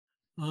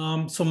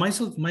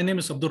My name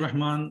is Abdur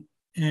Rehman,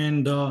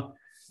 and I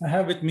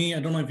have with me,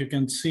 I don't know if you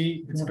can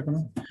see,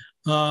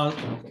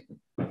 Tamim.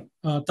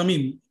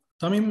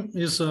 Tamim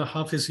is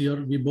Hafiz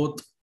here. We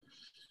both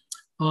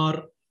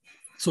are,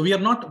 so we are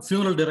not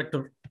funeral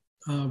director.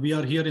 We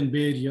are here in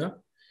Bay Area,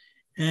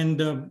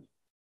 and our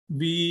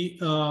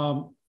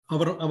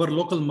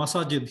local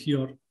masajid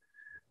here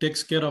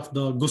takes care of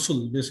the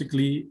ghusl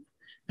basically,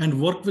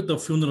 and work with the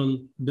funeral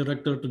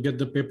director to get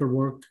the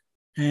paperwork.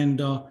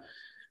 And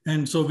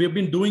so we have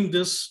been doing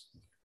this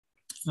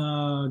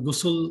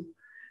ghusl,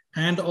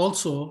 and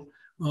also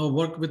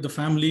work with the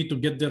family to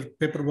get their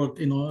paperwork,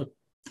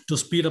 to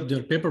speed up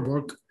their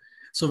paperwork.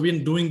 So we've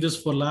been doing this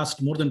for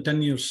last more than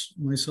 10 years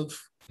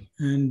myself,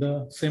 and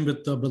same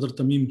with Brother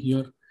Tamim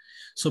here.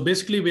 So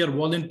basically we are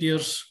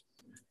volunteers.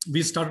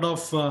 We started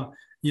off, 12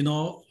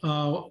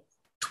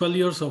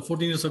 years or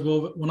 14 years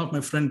ago, one of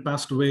my friends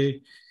passed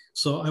away.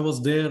 So I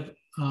was there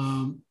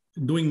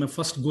doing my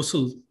first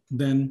ghusl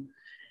then.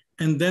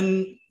 And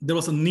then there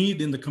was a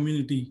need in the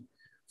community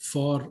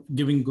for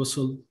giving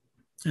ghusl.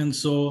 And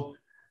so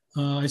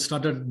I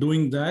started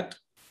doing that.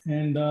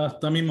 And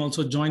Tamim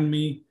also joined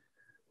me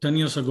 10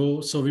 years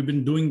ago. So we've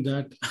been doing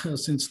that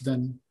since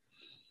then.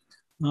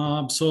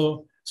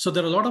 So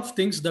there are a lot of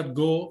things that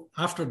go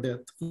after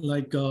death,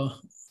 like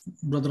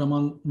Brother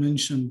Rahman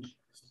mentioned.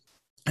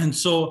 And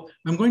so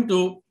I'm going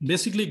to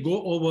basically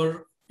go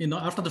over,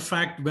 after the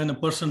fact, when a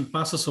person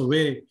passes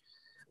away,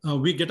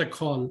 we get a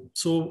call.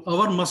 So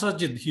our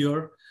masjid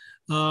here,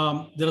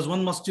 there is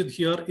one masjid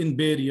here in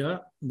Bay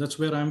Area. That's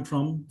where I'm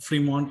from,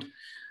 Fremont.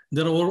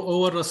 There are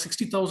over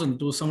 60,000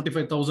 to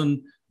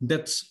 75,000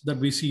 deaths that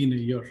we see in a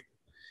year.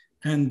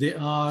 And they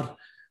are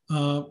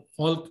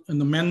all in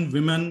the men,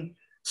 women,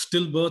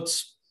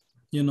 stillbirths,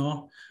 and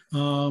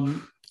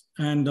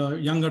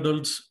young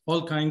adults,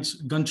 all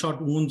kinds,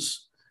 gunshot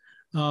wounds,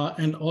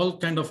 and all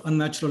kind of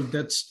unnatural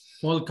deaths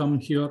all come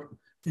here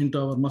into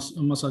our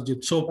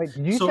masajid. So, wait,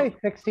 did you say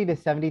 60 to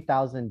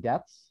 70,000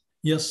 deaths?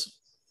 Yes.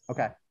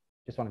 Okay,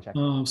 just want to check.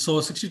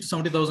 So 60 to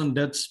 70,000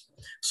 deaths.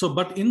 So,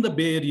 but in the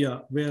Bay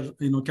Area, where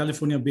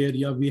California Bay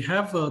Area, we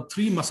have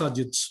 3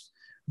 masajids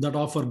that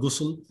offer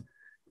ghusl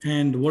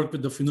and work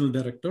with the funeral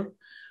director.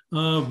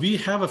 We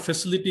have a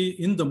facility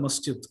in the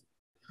masjid,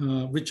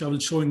 which I will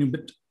show in a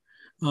bit,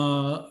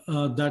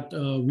 that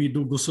we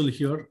do ghusl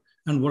here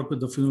and work with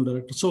the funeral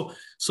director. So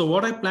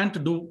what I plan to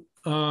do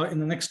in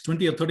the next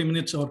 20 or 30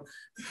 minutes or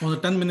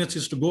 10 minutes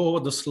is to go over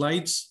the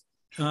slides.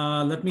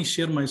 Let me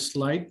share my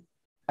slide.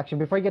 Actually,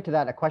 before you get to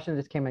that, a question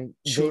just came in.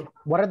 Sure.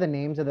 What are the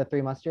names of the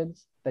 3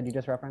 masjids that you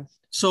just referenced?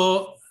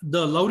 So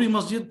the Lowry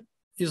Masjid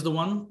is the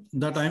one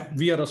that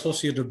we are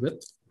associated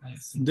with.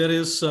 There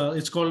is,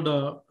 it's called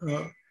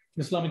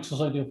Islamic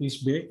Society of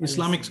East Bay.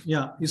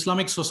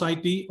 Islamic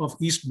Society of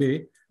East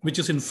Bay, which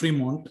is in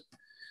Fremont.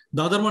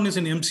 The other one is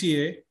in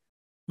MCA,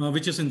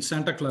 which is in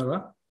Santa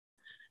Clara.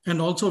 And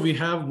also we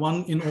have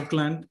one in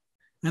Oakland,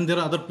 and there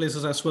are other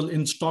places as well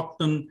in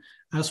Stockton,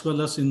 as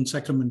well as in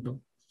Sacramento.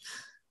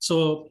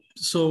 So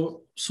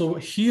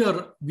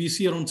here we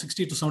see around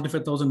 60 to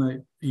 75,000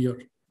 a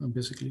year,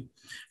 basically.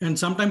 And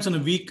sometimes in a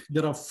week,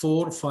 there are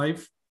 4 or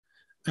 5.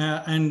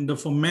 And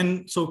for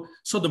men, so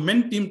the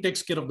men team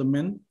takes care of the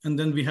men, and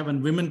then we have a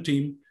women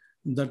team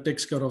that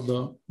takes care of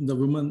the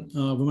women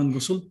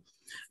ghusl.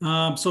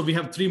 So we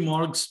have 3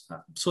 morgues.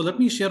 So let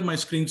me share my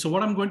screen. So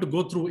what I'm going to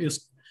go through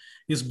is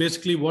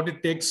basically what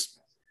it takes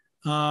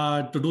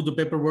to do the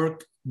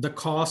paperwork, the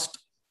cost,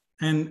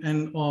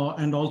 and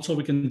also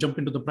we can jump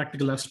into the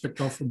practical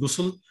aspect of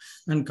ghusl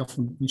and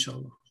kafan,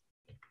 inshallah.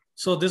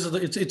 So this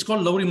is it's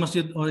called Lowry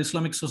Masjid or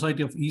Islamic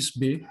Society of East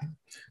Bay.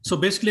 So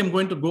basically I'm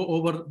going to go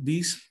over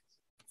these,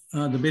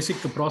 the basic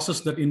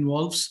process that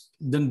involves,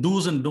 then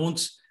do's and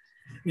don'ts.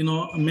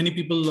 Many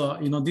people,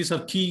 these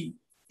are key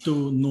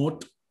to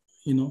note,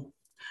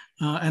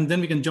 and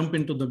then we can jump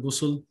into the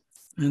ghusl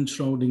and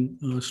shrouding,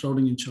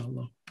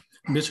 inshallah.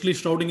 Basically,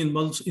 shrouding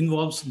involves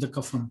the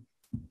kafan.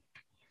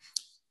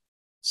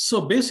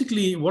 So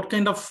basically, what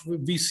kind of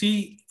we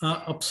see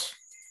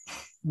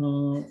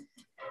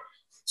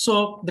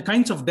so the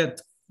kinds of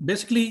death.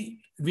 Basically,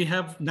 we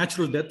have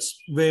natural deaths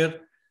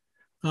where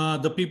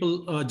the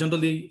people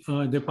generally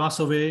they pass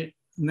away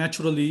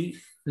naturally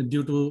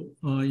due to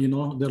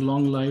their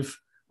long life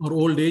or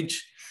old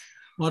age,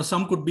 or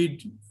some could be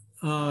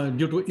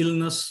due to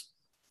illness,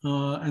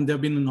 and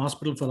they've been in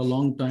hospital for a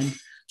long time.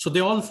 So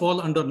they all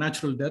fall under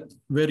natural death,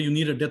 where you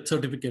need a death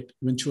certificate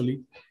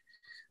eventually.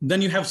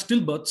 Then you have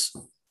stillbirths,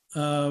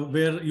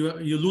 where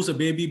you lose a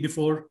baby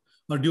before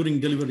or during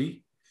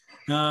delivery.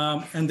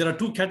 And there are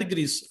 2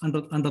 categories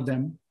under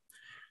them.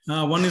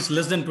 One is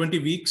less than 20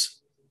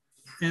 weeks,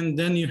 and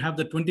then you have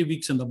the 20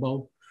 weeks and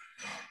above.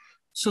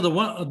 So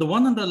the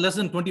one under less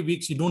than 20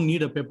 weeks, you don't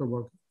need a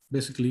paperwork,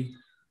 basically.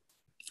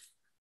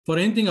 For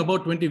anything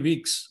about 20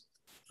 weeks,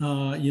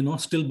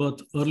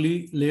 stillbirth,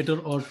 early, later,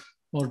 or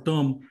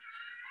term,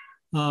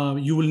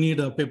 you will need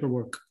a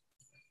paperwork.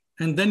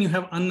 And then you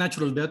have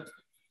unnatural death,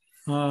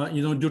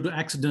 due to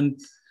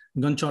accident,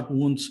 gunshot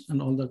wounds,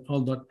 and all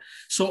that.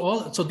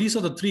 So these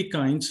are the 3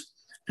 kinds.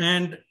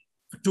 And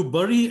to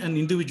bury an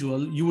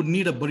individual, you would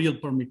need a burial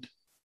permit.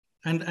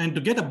 And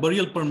to get a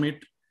burial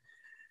permit,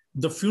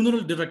 the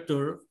funeral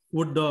director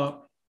would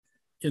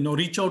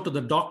reach out to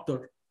the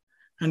doctor,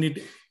 and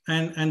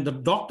the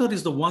doctor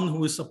is the one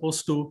who is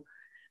supposed to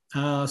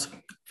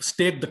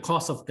state the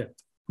cause of death.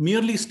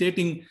 Merely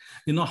stating,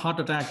 heart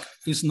attack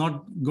is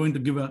not going to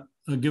give a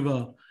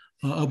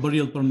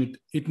burial permit.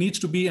 It needs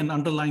to be an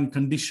underlying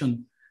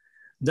condition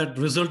that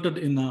resulted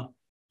in a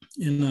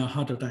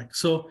heart attack.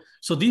 So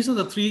these are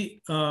the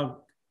three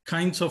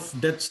kinds of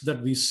deaths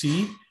that we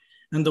see.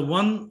 And the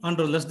one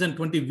under less than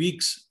 20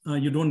 weeks,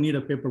 you don't need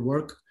a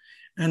paperwork.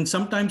 And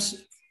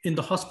sometimes in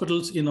the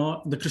hospitals,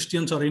 the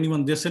Christians or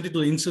anyone, they send it to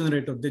the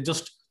incinerator. They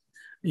just,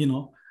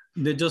 burn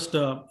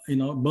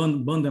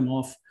them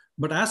off.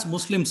 But as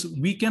Muslims,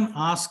 we can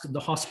ask the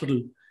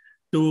hospital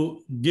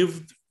to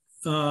give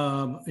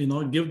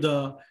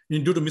due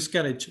to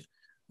miscarriage,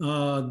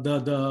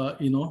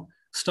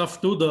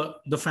 stuff to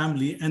the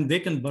family, and they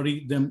can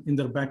bury them in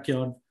their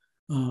backyard.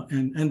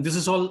 And this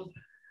is all,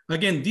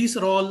 again, these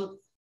are all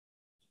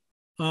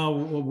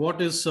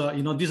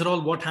these are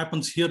all what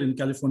happens here in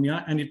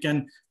California, and it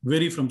can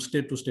vary from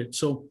state to state.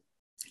 So,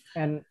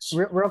 and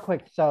real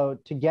quick, so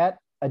to get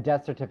a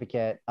death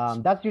certificate,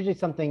 that's usually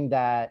something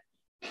that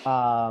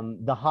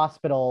the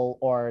hospital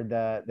or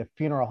the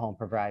funeral home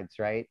provides,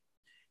 right?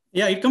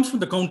 Yeah, it comes from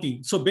the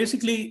county. So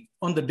basically,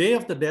 on the day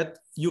of the death,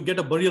 you get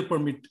a burial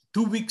permit.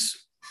 2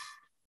 weeks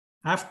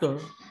after,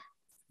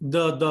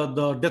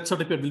 the death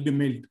certificate will be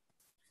mailed.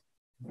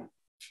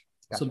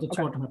 Gotcha. So that's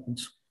what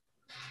happens.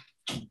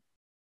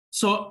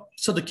 So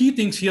the key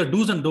things here,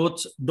 do's and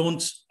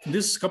don'ts,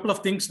 this couple of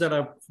things that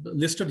I've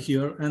listed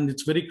here, and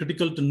it's very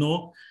critical to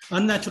know.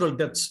 Unnatural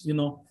deaths,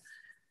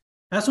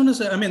 as soon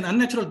as,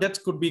 unnatural deaths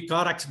could be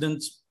car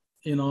accidents,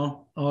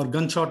 or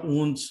gunshot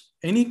wounds,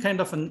 any kind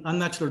of an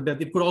unnatural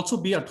death. It could also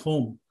be at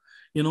home.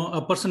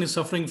 A person is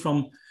suffering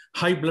from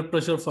high blood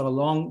pressure for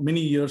many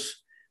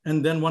years,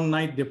 and then one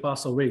night they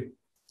pass away.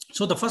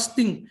 So the first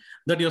thing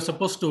that you're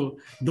supposed to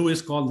do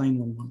is call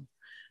 911.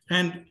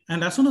 And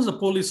as soon as the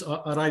police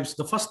arrives,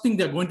 the first thing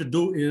they're going to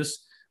do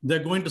is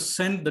they're going to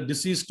send the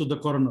deceased to the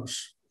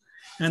coroners.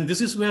 And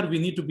this is where we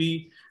need to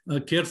be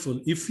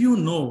careful. If you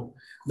know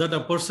that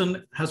a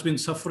person has been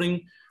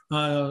suffering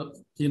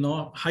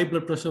high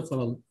blood pressure for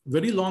a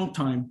very long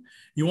time,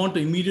 you want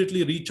to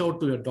immediately reach out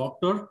to a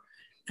doctor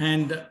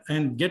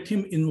and get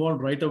him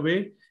involved right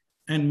away,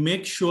 and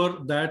make sure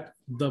that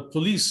the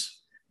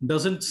police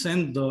doesn't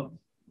send the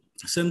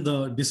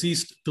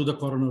deceased to the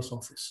coroner's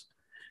office.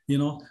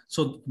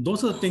 So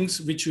those are the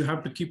things which you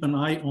have to keep an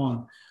eye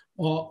on.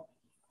 Or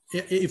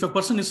if a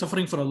person is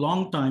suffering for a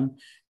long time,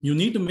 you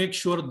need to make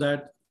sure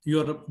that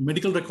your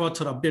medical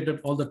records are updated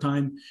all the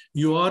time.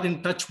 You are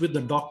in touch with the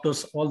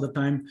doctors all the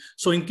time.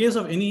 So in case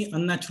of any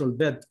unnatural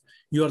death,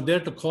 you are there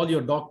to call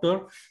your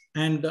doctor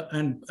and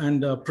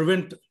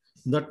prevent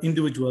that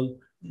individual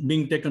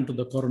being taken to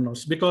the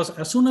coroners. Because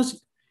as soon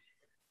as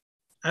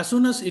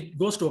it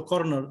goes to a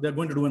coroner, they're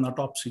going to do an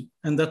autopsy,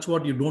 and that's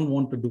what you don't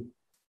want to do.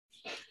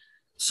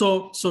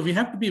 So we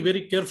have to be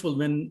very careful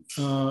when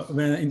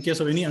in case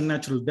of any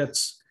unnatural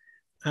deaths,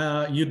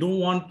 you don't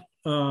want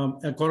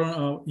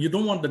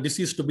the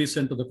deceased to be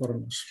sent to the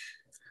coroners.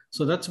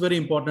 So that's very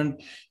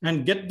important.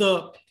 And get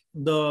the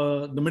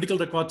medical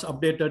records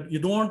updated.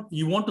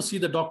 You want to see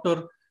the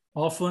doctor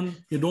often.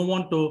 You don't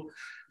want to,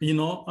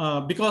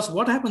 because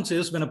what happens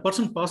is when a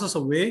person passes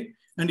away,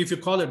 and if you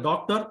call a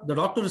doctor, the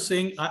doctor is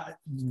saying,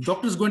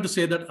 doctor is going to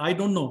say that, I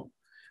don't know.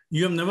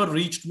 You have never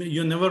reached me.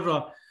 You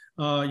never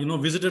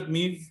visited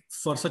me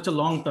for such a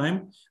long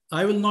time.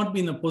 I will not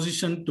be in a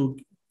position to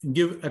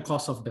give a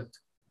cause of death.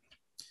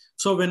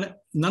 So when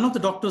none of the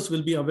doctors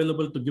will be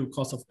available to give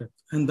cause of death,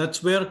 and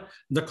that's where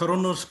the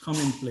coroners come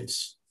in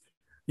place.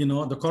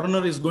 The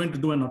coroner is going to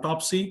do an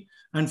autopsy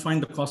and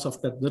find the cause of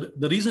death.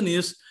 The reason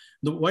is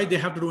why they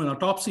have to do an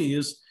autopsy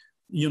is,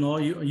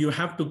 you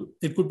have to.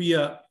 It could be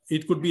a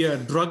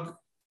drug.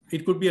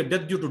 It could be a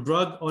death due to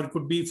drug, or it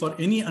could be for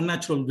any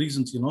unnatural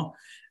reasons.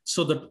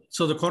 So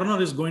the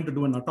coroner is going to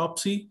do an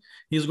autopsy.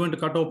 He's going to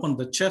cut open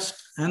the chest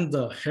and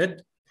the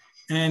head,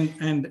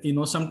 and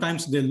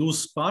sometimes they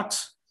lose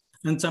parts,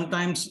 and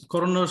sometimes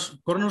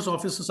coroners'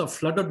 offices are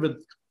flooded with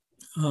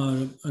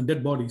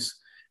dead bodies,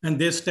 and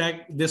they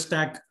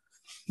stack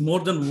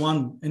more than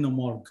one in a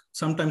morgue.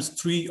 Sometimes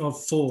 3 or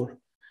 4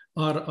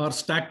 are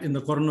stacked in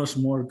the coroner's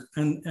morgue,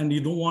 and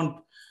you don't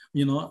want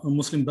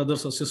Muslim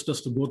brothers or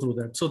sisters to go through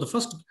that. So the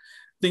first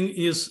thing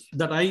is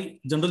that I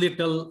generally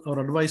tell or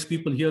advise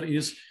people here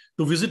is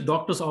to visit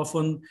doctors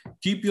often,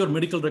 keep your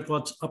medical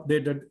records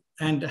updated,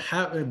 and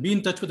be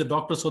in touch with the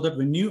doctor so that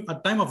when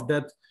at time of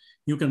death,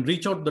 you can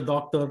reach out to the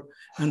doctor,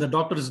 and the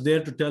doctor is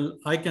there to tell,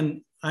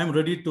 I'm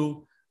ready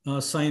to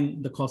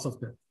sign the cause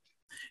of death.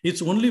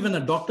 It's only when a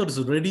doctor is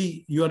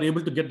ready, you are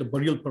able to get the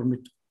burial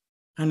permit.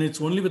 And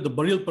it's only with the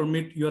burial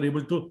permit, you are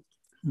able to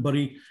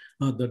bury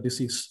the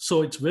deceased.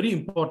 So it's very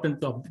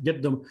important to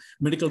get the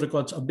medical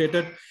records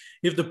updated.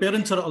 If the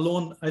parents are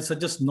alone, I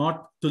suggest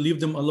not to leave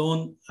them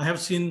alone. I have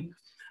seen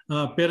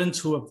parents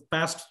who have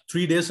passed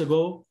 3 days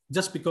ago,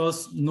 just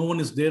because no one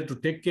is there to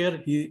take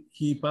care.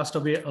 He passed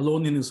away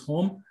alone in his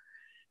home.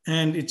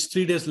 And it's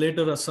 3 days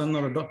later, a son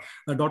or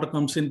a daughter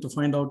comes in to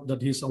find out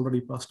that he's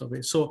already passed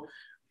away. So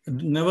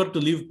never to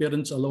leave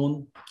parents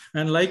alone.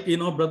 And like,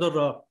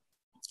 brother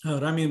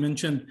Rami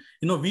mentioned,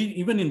 we,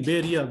 even in Bay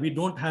Area, we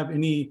don't have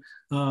any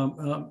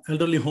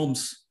elderly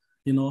homes,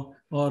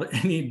 or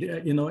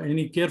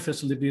any care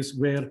facilities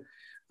where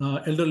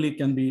elderly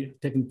can be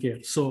taken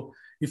care. So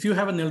if you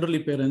have an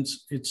elderly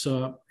parents,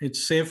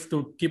 it's safe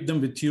to keep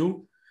them with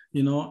you,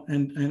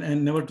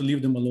 and never to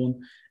leave them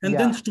alone. And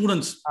then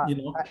students,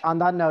 On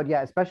that note,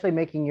 especially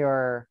making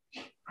your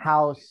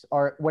house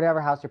or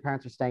whatever house your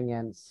parents are staying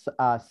in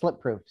slip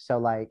proof. So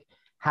like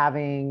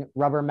having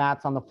rubber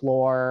mats on the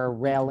floor,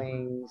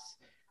 railings,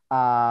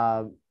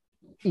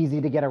 easy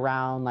to get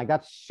around. Like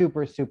that's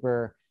super,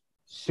 super,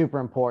 super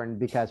important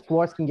because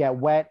floors can get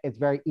wet. It's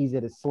very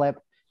easy to slip.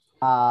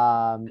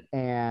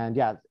 And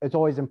it's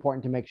always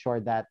important to make sure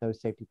that those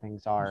safety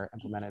things are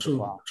implemented as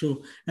well.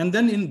 True. And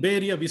then in Bay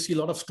Area, we see a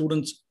lot of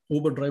students,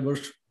 Uber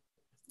drivers.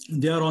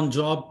 They are on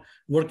job,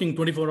 working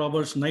 24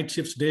 hours, night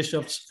shifts, day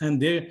shifts,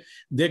 and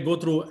they go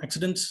through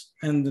accidents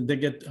and they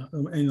get,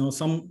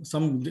 some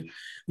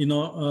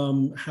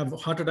have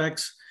heart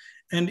attacks.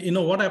 And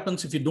what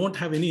happens if you don't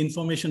have any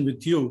information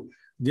with you?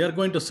 They are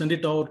going to send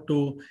it out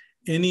to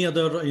any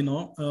other,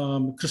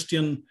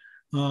 Christian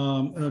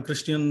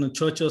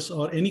churches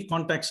or any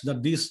contacts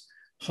that these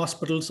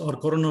hospitals or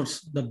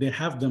coroners that they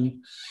have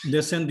them.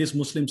 They send these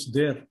Muslims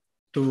there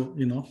to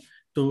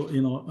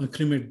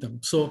cremate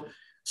them. So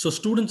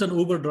students and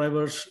Uber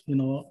drivers,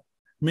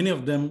 many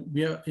of them,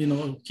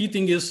 key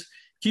thing is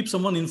keep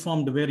someone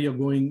informed where you're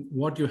going,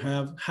 what you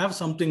have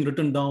something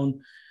written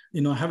down,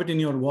 have it in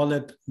your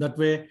wallet. That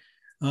way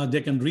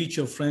they can reach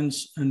your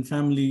friends and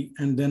family,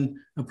 and then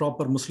a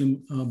proper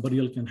Muslim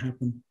burial can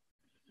happen.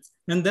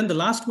 And then the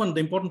last one, the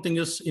important thing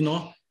is,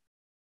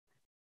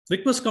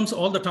 request comes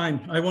all the time.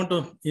 I want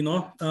to,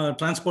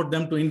 transport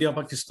them to India,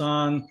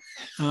 Pakistan,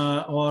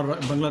 or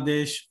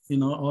Bangladesh,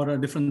 or a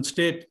different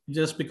state,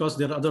 just because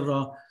their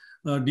other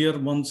dear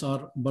ones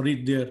are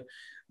buried there.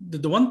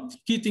 The one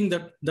key thing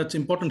that's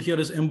important here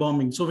is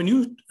embalming. So when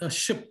you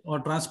ship or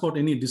transport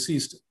any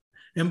deceased,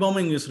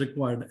 embalming is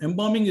required.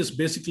 Embalming is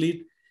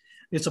basically,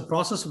 it's a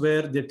process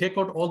where they take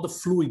out all the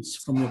fluids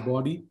from your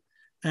body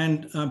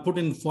and put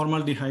in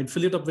formaldehyde,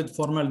 fill it up with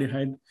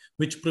formaldehyde,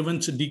 which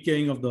prevents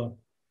decaying of the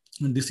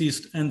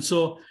deceased. And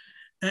so,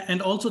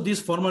 and also these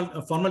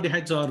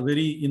formaldehydes are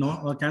very,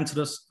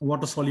 cancerous,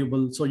 water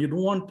soluble. So you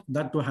don't want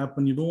that to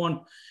happen. You don't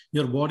want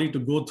your body to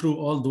go through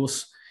all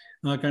those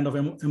go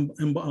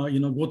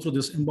through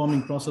this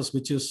embalming process,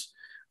 which is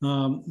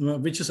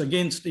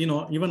against,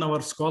 even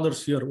our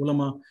scholars here,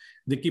 ulama,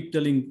 they keep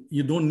telling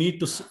you don't need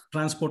to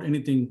transport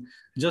anything,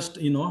 just,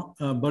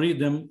 bury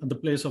them at the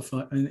place of,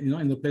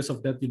 in the place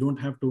of death. You don't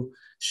have to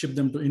ship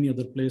them to any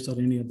other place or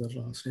any other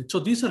state. So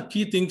these are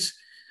key things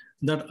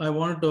that I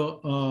wanted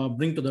to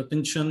bring to the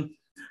attention,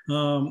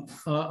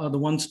 are the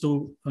ones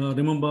to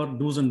remember,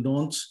 do's and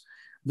don'ts.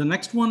 The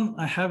next one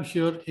I have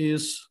here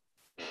is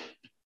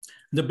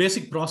the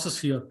basic process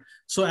here.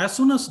 So as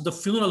soon as the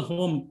funeral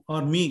home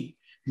or me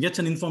gets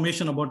an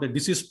information about a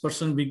deceased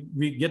person,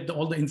 we get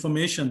all the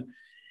information.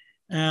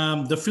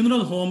 The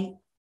funeral home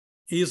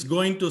is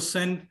going to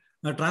send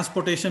a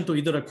transportation to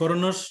either a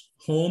coroner's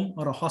home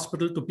or a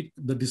hospital to pick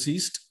the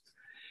deceased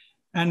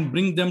and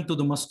bring them to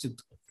the masjid.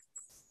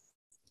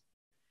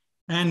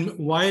 And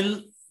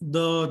while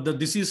the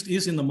deceased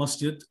is in the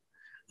masjid,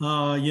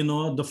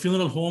 the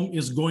funeral home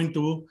is going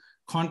to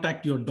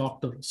contact your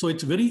doctor. So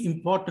it's very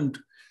important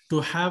to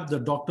have the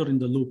doctor in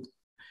the loop,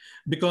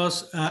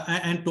 because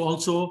and to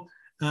also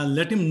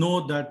let him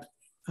know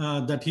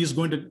that he's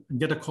going to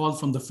get a call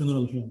from the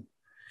funeral home.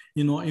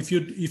 If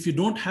you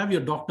don't have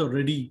your doctor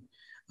ready,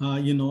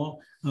 the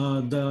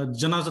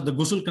janazah, the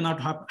ghusl cannot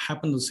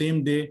happen the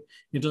same day.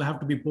 It'll have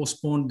to be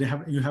postponed.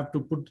 You have to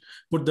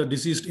put the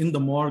deceased in the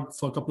morgue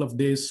for a couple of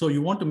days. So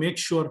you want to make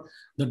sure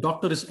the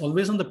doctor is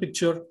always on the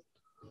picture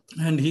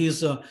and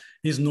he's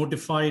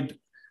notified.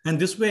 And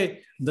this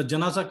way, the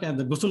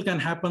ghusl can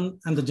happen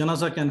and the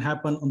janazah can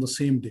happen on the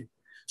same day.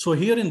 So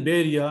here in Bay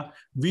Area,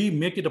 we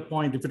make it a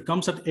point. If it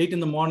comes at 8 in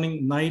the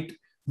morning, night,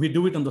 we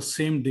do it on the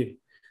same day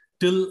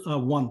till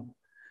 1.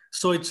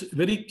 So it's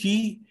very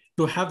key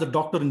to have the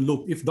doctor in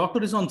loop. If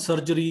doctor is on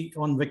surgery,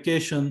 on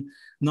vacation,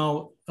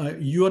 now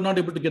you are not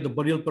able to get the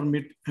burial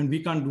permit and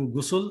we can't do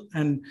ghusl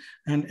and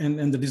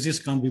the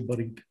deceased can't be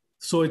buried.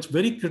 So it's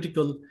very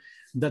critical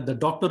that the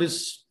doctor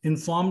is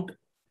informed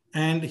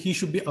and he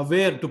should be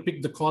aware to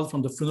pick the call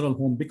from the funeral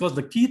home, because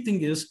the key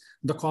thing is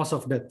the cause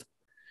of death.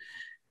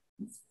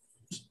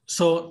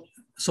 So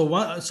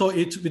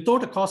it's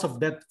without a cause of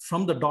death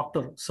from the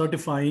doctor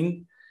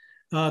certifying,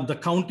 the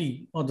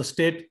county or the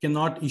state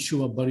cannot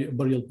issue a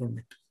burial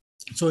permit.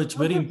 So it's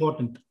very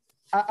important.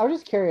 I was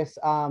just curious,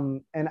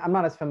 and I'm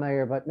not as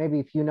familiar, but maybe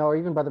if you know, or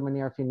even Brother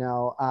Munir, if you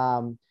know,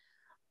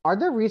 are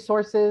there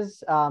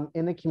resources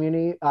in the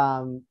community?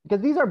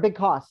 Because these are big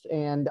costs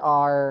and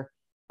are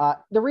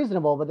they're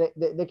reasonable, but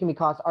they can be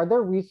costs. Are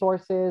there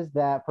resources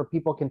that for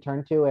people can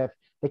turn to if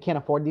they can't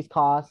afford these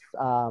costs?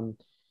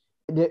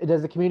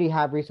 Does the community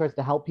have resources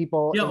to help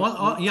people? Yeah,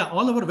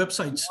 all our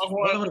websites.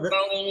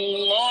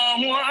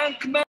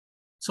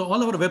 So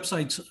all our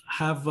websites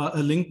have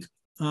a link.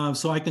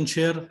 So I can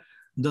share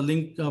the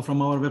link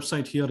from our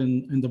website here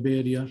in the Bay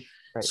Area.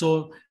 Right.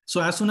 So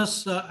as soon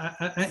as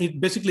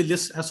it basically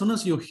lists, as soon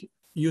as you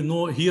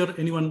hear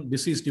anyone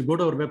deceased, you go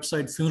to our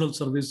website, funeral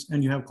service,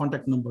 and you have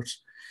contact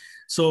numbers.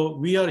 So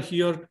we are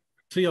here,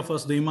 3 of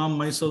us, the Imam,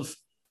 myself,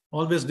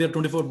 always there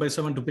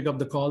 24/7 to pick up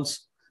the calls.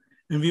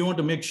 And we want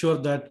to make sure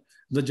that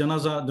the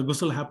janaza, the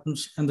ghusl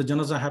happens, and the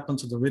janaza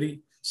happens at the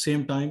very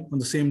same time, on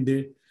the same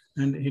day,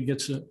 and he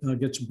gets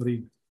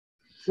buried.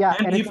 Yeah,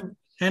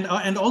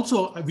 and also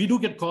we do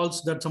get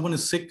calls that someone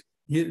is sick,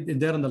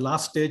 they're in the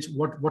last stage.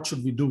 What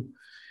should we do?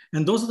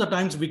 And those are the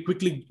times we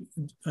quickly,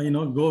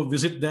 go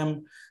visit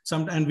them.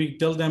 And we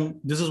tell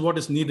them this is what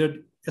is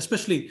needed.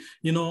 Especially,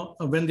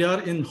 when they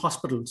are in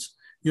hospitals,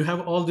 you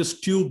have all these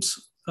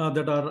tubes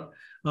that are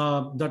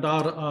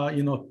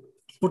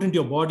put into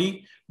your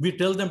body. We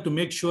tell them to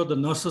make sure the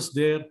nurses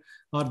there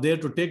are there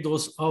to take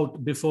those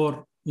out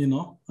before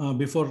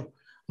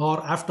or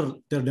after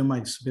their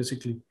demise,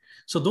 basically.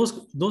 So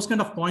those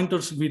kind of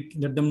pointers, we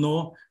let them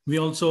know. We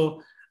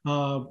also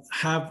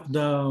have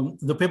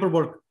the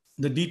paperwork,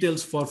 the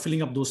details for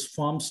filling up those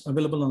forms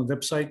available on the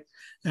website.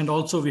 And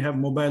also we have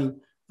mobile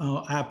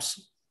apps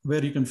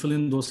where you can fill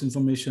in those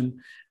information.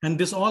 And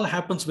this all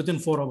happens within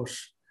 4 hours.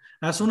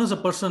 As soon as a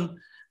person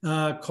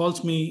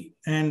calls me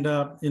and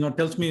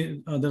tells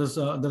me there is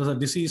a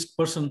deceased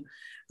person,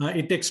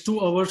 it takes 2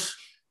 hours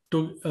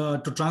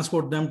to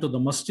transport them to the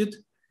masjid.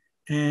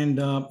 And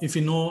if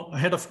you know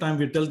ahead of time,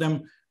 we tell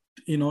them,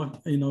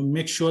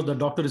 make sure the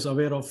doctor is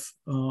aware of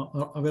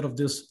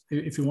this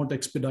if you want to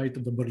expedite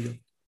the burial.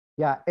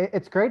 Yeah,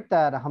 it's great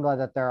that, alhamdulillah,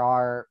 that there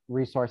are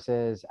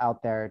resources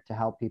out there to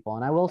help people.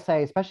 And I will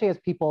say, especially as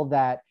people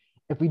that,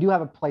 if we do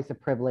have a place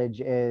of privilege,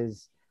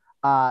 is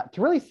to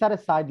really set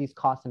aside these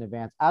costs in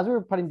advance. As we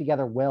were putting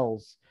together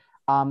wills,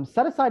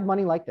 set aside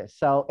money like this.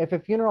 So if a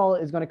funeral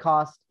is going to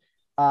cost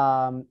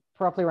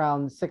roughly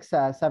around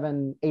 $6,000,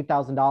 $7,000,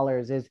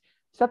 $8,000, is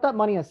set that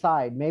money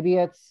aside. Maybe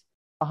it's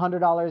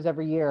 $100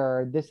 every year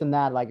or this and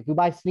that. Like if we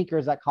buy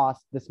sneakers that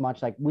cost this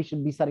much, like we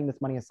should be setting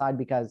this money aside,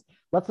 because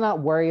let's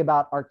not worry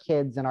about our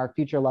kids and our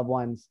future loved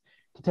ones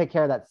to take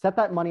care of that. Set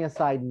that money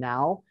aside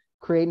now,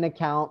 create an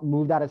account,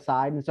 move that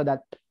aside. And so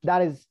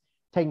that is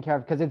taken care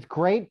of, because it's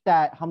great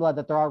that, alhamdulillah,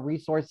 that there are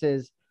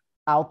resources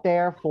out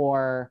there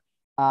for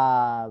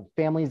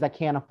families that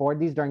can't afford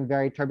these during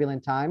very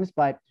turbulent times.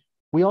 But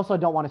we also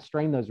don't want to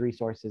strain those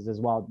resources as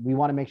well. We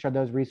want to make sure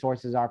those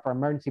resources are for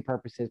emergency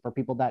purposes, for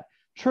people that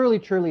truly,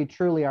 truly,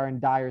 truly are in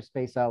dire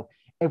space. So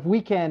if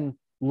we can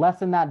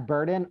lessen that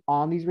burden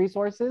on these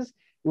resources,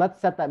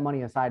 let's set that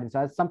money aside. And so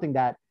that's something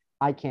that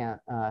I can't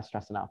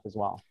stress enough as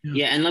well.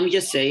 Yeah, and let me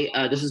just say,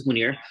 this is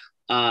Munir,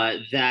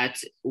 that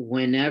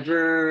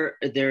whenever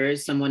there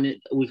is someone,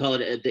 we call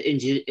it the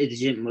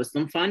Indigent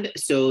Muslim Fund.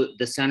 So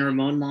the San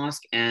Ramon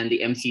Mosque and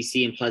the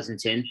MCC in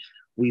Pleasanton,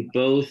 we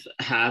both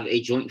have a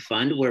joint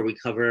fund where we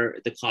cover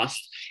the cost,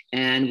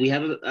 and we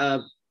have a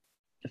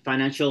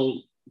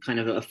financial kind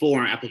of a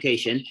form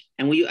application,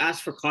 and we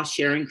ask for cost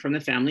sharing from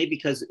the family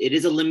because it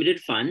is a limited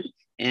fund,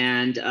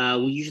 and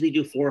we usually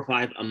do 4 or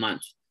 5 a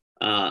month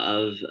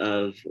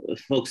of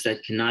folks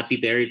that cannot be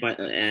buried by,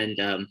 and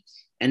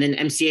then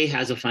MCA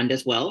has a fund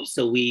as well.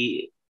 So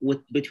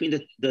between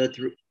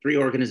the 3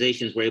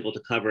 organizations, we're able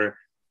to cover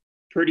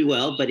pretty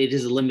well, but it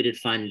is a limited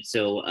fund.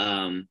 So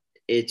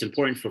it's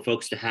important for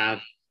folks to have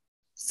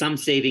some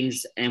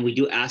savings, and we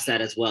do ask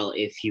that as well,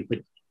 if you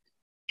could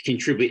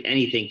contribute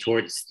anything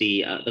towards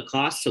the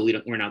cost, so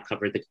we're not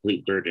covered the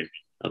complete burden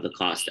of the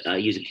cost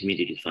using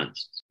community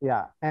funds.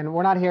 Yeah, and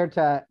we're not here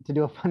to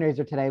do a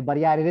fundraiser today, but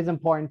yeah, it is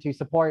important to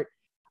support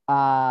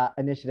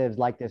initiatives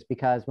like this,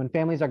 because when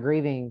families are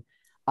grieving,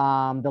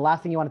 the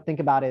last thing you want to think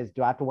about is,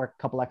 do I have to work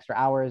a couple extra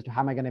hours?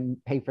 How am I going to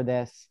pay for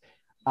this?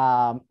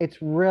 It's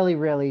really,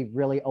 really,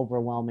 really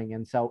overwhelming.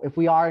 And so if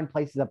we are in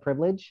places of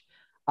privilege,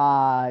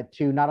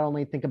 to not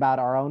only think about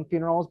our own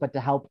funerals, but to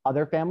help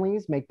other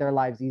families make their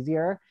lives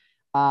easier,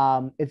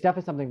 it's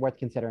definitely something worth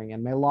considering.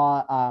 And may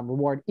Allah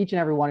reward each and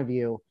every one of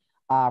you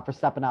for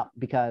stepping up,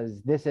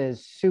 because this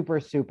is super,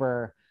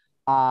 super,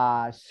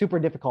 super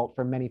difficult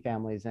for many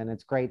families. And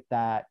it's great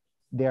that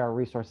there are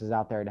resources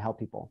out there to help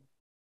people.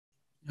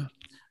 Yeah,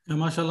 and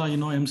mashallah,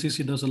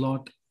 MCC does a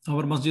lot.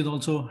 Our masjid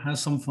also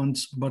has some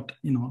funds, but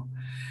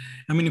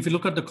if you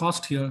look at the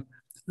cost here,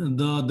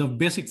 the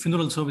basic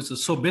funeral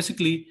services. So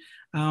basically,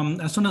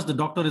 as soon as the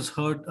doctor is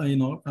heard,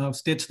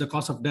 states the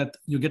cause of death,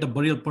 you get a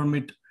burial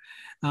permit.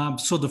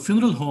 So the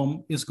funeral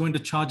home is going to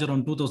charge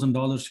around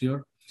 $2,000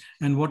 here.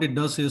 And what it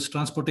does is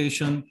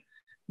transportation,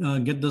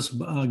 get this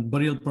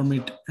burial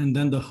permit, and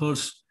then the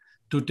hearse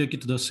to take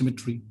it to the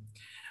cemetery.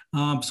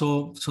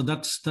 So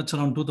that's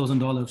around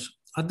 $2,000.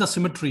 At the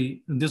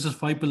cemetery, this is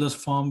 5 Pillars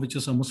Farm, which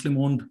is a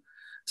Muslim-owned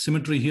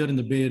cemetery here in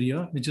the Bay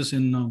Area, which is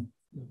in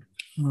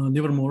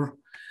Livermore.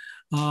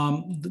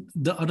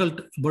 The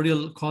adult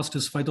burial cost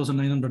is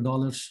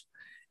 $5,900.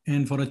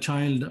 And for a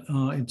child,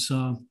 it's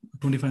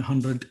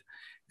 $2,500.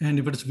 And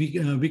if it's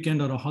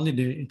weekend or a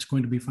holiday, it's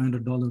going to be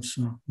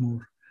 $500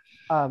 more.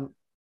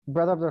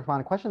 Brother Abdul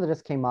Rahman, a question that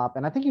just came up,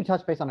 and I think you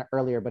touched base on it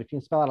earlier, but if you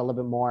can spell out a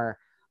little bit more,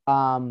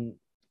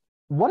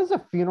 what is a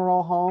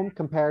funeral home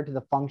compared to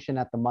the function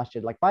at the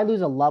masjid? Like if I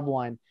lose a loved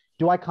one,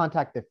 do I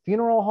contact the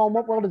funeral home?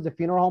 What role does the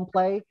funeral home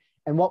play?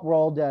 And what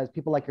role does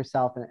people like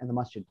yourself and the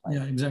masjid play?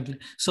 Yeah, exactly.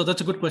 So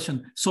that's a good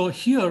question. So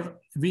here,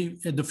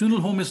 the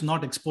funeral home is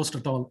not exposed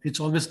at all.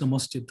 It's always the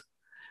masjid.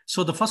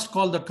 So the first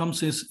call that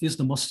comes is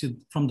the masjid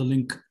from the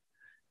link.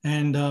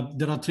 And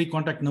there are 3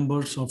 contact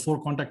numbers or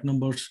 4 contact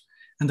numbers,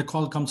 and the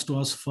call comes to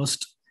us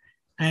first.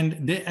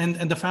 And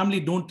the family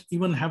don't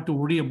even have to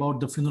worry about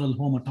the funeral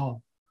home at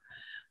all.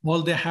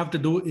 All they have to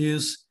do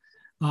is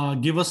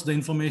give us the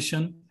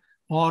information,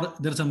 or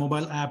there's a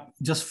mobile app,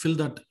 just fill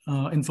that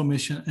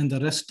information, and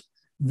the rest,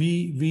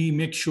 we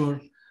make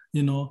sure,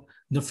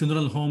 the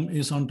funeral home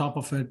is on top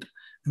of it.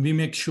 We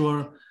make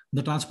sure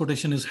the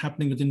transportation is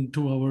happening within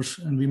 2 hours,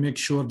 and we make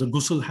sure the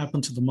ghusl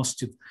happens at the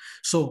masjid.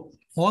 So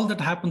all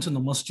that happens in the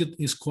masjid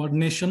is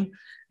coordination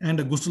and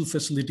a ghusl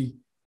facility.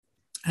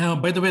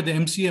 By the way, the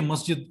MCA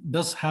masjid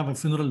does have a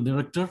funeral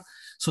director.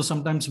 So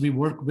sometimes we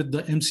work with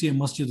the MCA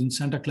masjid in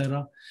Santa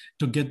Clara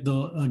to get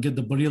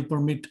the burial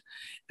permit.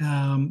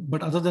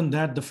 But other than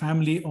that, the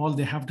family, all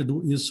they have to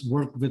do is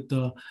work with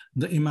the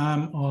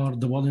imam or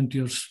the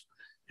volunteers,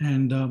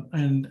 and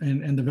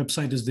the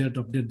website is there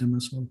to update them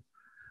as well.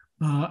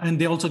 And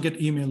they also get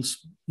emails,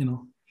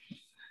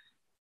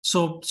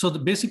 So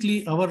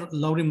basically, our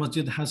Lowry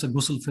Masjid has a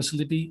ghusl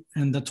facility,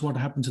 and that's what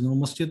happens in our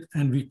masjid,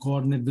 and we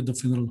coordinate with the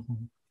funeral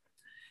home.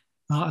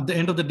 At the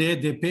end of the day,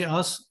 they pay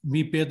us.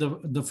 We pay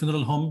the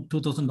funeral home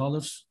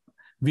 $2,000.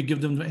 We give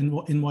them the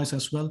invoice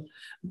as well.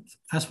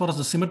 As far as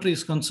the cemetery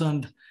is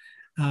concerned,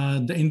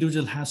 the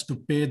individual has to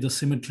pay the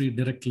cemetery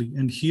directly.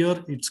 And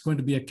here, it's going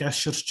to be a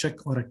cashier's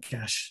check or a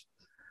cash.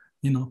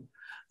 No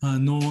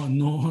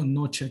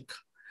check.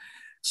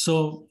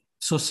 So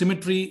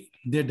cemetery,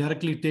 they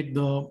directly take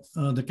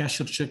the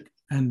cashier check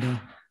and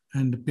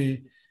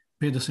pay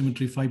the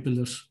cemetery 5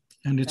 pillars,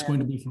 and it's going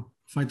to be for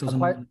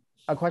 $5,000.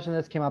 A question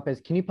that came up is,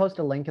 can you post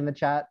a link in the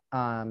chat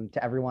to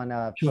everyone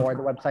for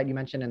the website you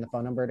mentioned and the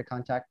phone number to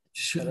contact?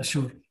 Sure.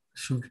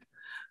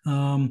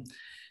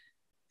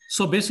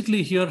 So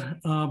basically here,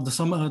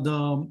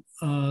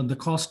 the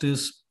cost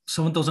is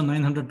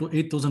 $7,900 to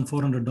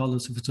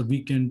 $8,400 if it's a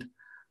weekend,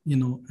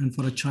 and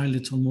for a child,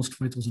 it's almost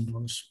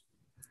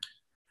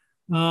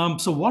 $5,000.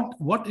 So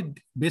what it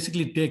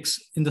basically takes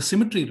in the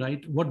cemetery,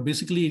 right? What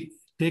basically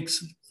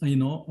takes,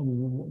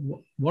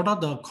 what are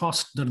the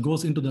costs that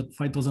goes into that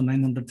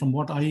 5,900? From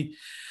what I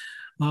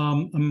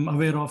am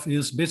aware of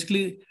is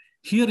basically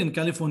here in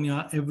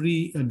California,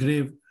 every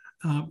grave,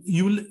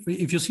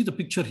 if you see the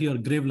picture here,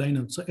 grave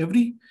liner. So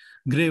every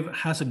grave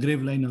has a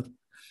grave liner.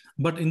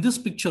 But in this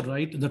picture,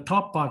 right, the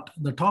top part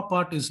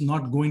is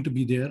not going to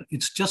be there.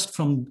 It's just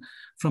from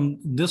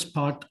this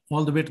part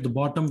all the way to the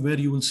bottom where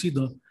you will see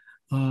the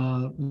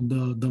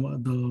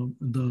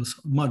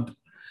mud.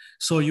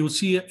 So you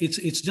see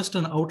it's just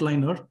an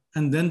outliner,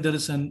 and then there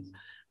is a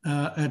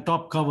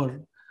top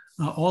cover.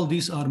 All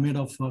these are made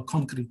of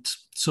concrete.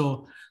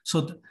 So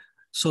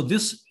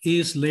this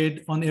is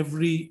laid on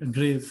every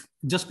grave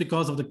just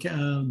because of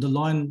the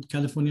law in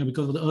California,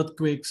 because of the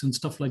earthquakes and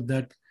stuff like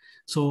that.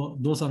 So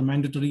those are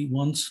mandatory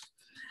ones.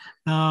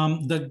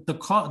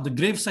 The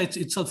grave sites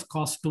itself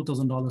cost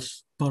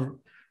 $2,000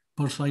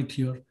 per site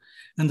here.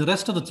 And the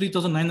rest of the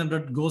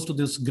 $3,900 goes to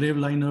this grave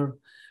liner,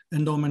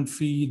 endowment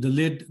fee, the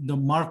lid, the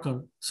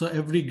marker. So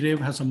every grave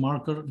has a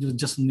marker,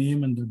 just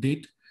name and the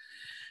date.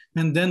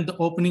 And then the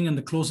opening and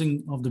the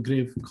closing of the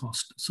grave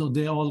cost. So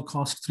they all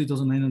cost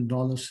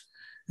 $3,900.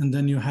 And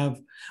then you have,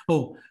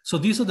 so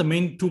these are the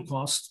main 2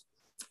 costs.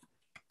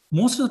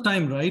 Most of the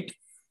time, right,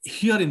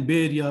 here in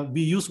Bay Area,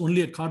 we use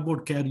only a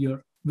cardboard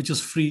carrier, which is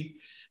free,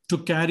 to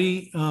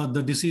carry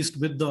the deceased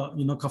with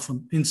the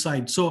coffin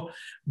inside. So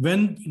so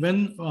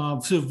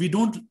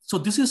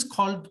this is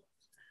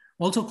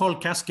also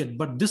called casket,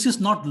 but this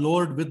is not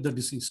lowered with the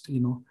deceased.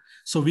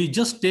 So we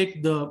just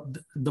take the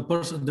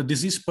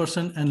deceased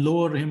person and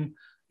lower him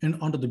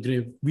onto the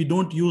grave. We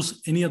don't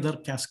use any other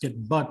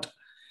casket. But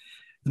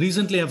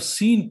recently, I've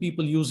seen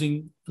people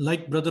using,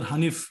 like Brother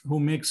Hanif, who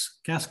makes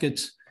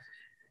caskets.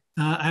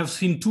 I've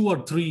seen 2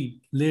 or 3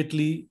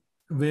 lately,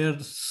 where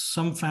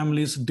some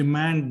families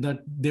demand that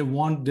they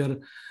want their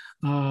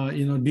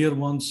dear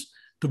ones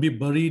to be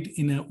buried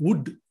in a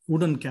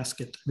wooden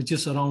casket, which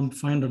is around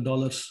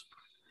 $500.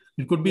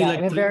 It could be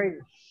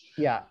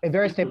it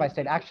varies state by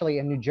state. Actually,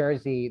 in New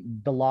Jersey,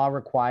 the law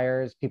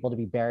requires people to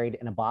be buried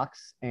in a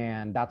box,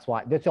 and that's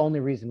the only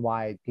reason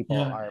why people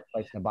are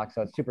placed in a box.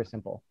 So it's super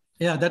simple.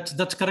 Yeah,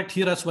 that's correct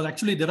here as well.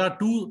 Actually, there are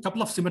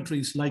couple of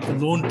cemeteries like the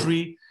Lone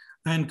Tree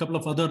and a couple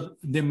of other,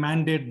 they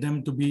mandate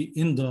them to be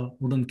in the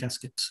wooden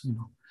caskets.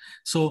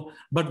 So,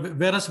 but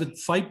whereas with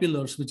 5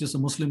 pillars, which is a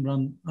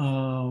Muslim-run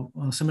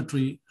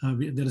cemetery,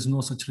 there is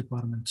no such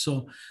requirement.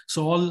 So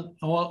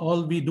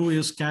all we do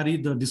is carry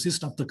the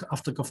deceased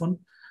after coffin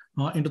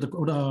into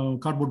the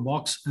cardboard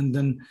box, and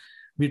then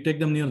we take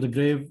them near the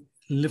grave,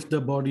 lift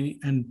the body,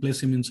 and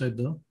place him inside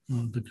the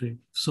grave.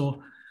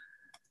 So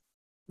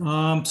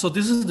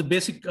this is the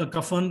basic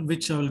coffin,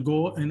 which I will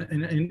go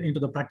into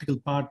the practical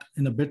part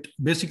in a bit.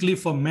 Basically,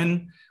 for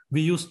men,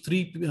 we use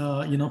 3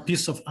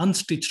 pieces of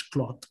unstitched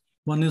cloth.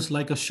 One is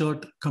like a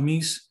shirt,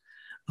 kameez,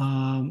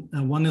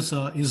 and one is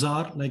a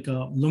izar, like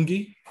a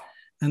lungi.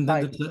 And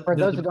then for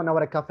those who don't know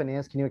what a coffin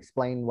is, can you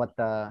explain what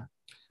the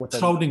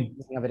shrouding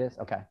of it is?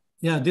 Okay.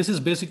 Yeah, this is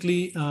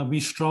basically we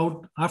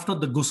shroud after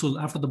the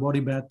ghusl, after the body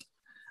bath.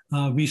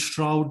 We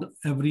shroud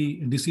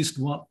every deceased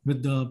one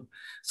with the.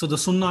 So the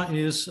sunnah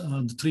is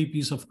the 3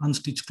 pieces of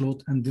unstitched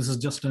cloth, and this is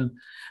just a.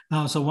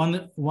 So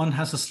one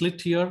has a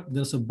slit here.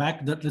 There's a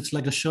back that it's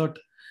like a shirt.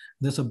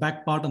 There's a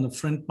back part and the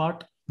front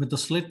part with a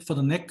slit for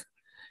the neck,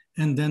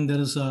 and then there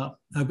is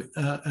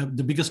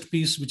the biggest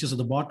piece, which is at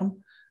the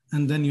bottom,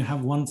 and then you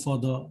have one for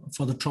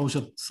the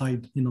trouser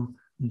side.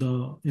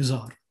 The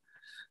izar.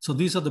 So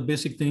these are the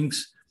basic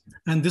things.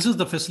 And this is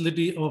the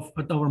facility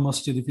at our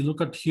masjid. If you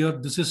look at here,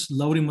 this is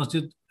Lowry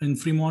Masjid in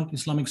Fremont,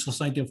 Islamic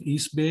Society of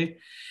East Bay.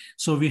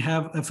 So we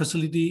have a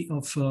facility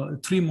of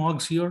 3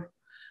 mosques here.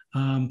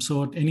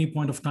 So at any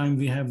point of time,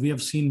 we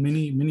have seen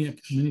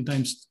many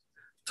times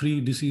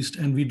 3 deceased,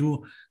 and we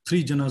do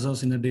 3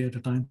 janazas in a day at a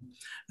time.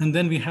 And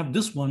then we have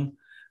this one.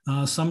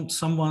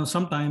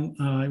 Sometime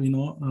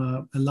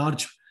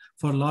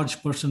for a large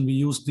person, we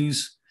use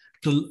these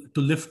to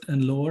lift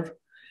and lower.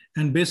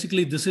 And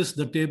basically, this is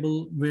the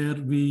table where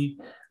we,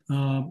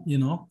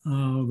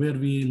 where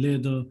we lay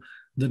the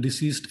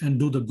deceased and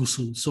do the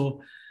ghusl.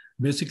 So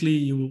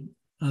basically,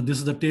 this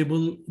is the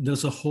table.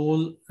 There's a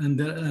hole, and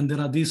there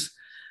are these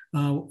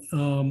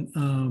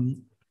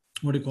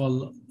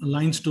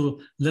lines to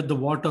let the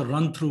water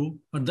run through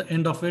at the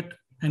end of it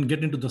and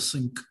get into the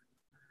sink.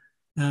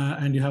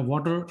 And you have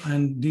water,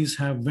 and these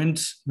have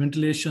vents,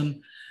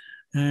 ventilation,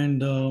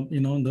 and the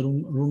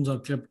rooms are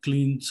kept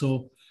clean.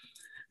 So.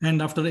 And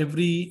after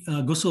every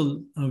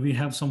ghusl, we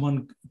have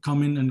someone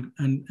come in,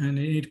 and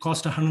it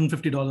costs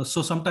 $150.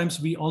 So sometimes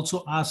we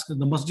also ask,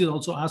 the masjid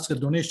also asks a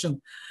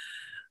donation,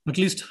 at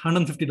least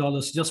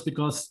 $150, just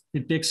because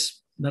it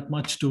takes that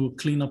much to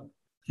clean up,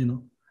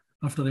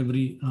 after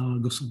every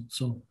ghusl.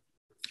 So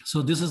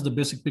this is the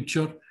basic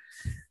picture.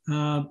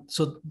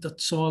 So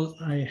that's all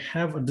I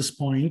have at this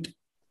point.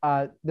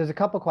 There's a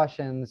couple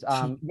questions.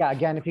 Yeah,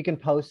 again, if you can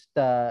post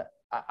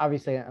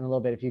obviously in a little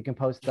bit, if you can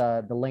post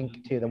the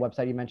link to the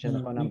website you mentioned,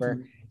 the phone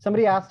number.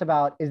 Somebody asked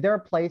about, is there a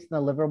place in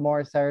the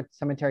Livermore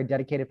Cemetery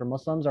dedicated for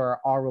Muslims, or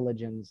are all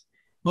religions?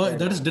 Well,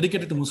 that is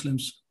dedicated to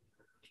Muslims.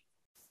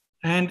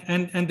 And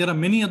there are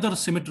many other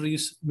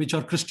cemeteries which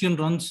are Christian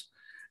runs.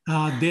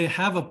 They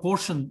have a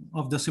portion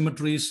of the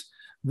cemeteries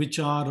which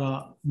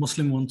are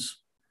Muslim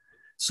ones.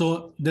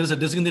 So there's a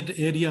designated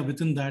area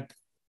within that,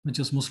 which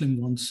is Muslim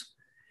ones.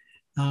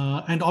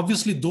 And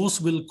obviously those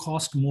will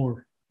cost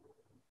more.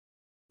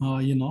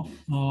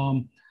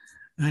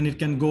 And it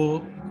can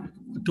go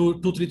to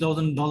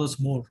 $3,000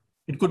 more.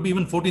 It could be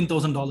even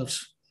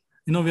 $14,000.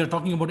 We are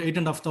talking about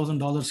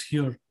 $8,500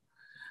 here.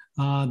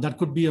 That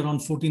could be around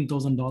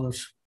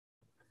 $14,000.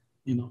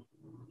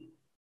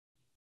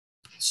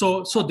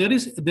 So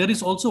there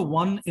is also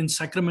one in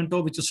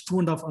Sacramento, which is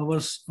 2.5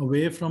 hours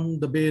away from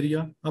the Bay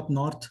Area, up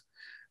north.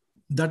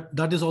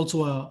 That is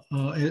also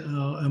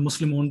a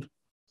Muslim-owned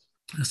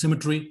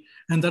cemetery,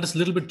 and that is a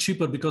little bit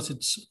cheaper because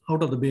it's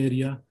out of the Bay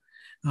Area.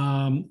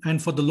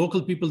 And for the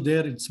local people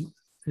there, it's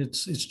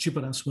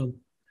cheaper as well.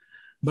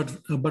 But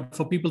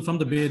for people from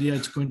the Bay Area,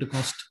 it's going to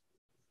cost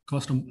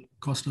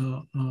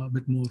a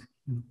bit more.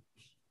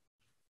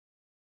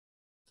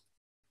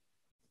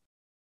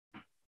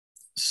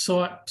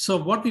 So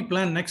what we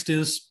plan next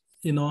is,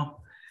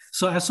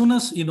 so as soon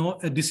as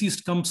a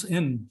deceased comes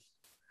in,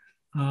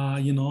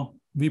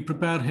 we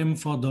prepare him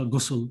for the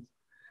ghusl.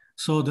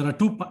 So there are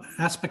 2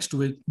 aspects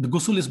to it. The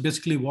ghusl is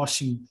basically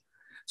washing.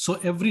 So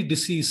every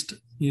deceased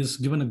is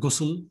given a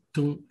ghusl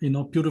to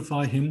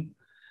purify him,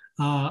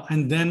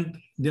 and then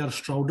they are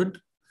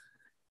shrouded,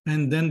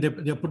 and then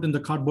they are put in the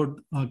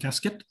cardboard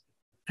casket,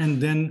 and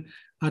then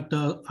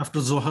after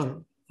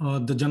Zohar,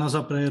 the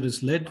janaza prayer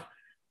is led,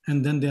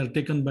 and then they are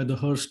taken by the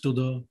hearse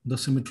to the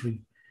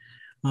cemetery.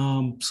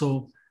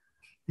 So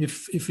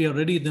if we are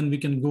ready, then we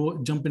can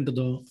jump into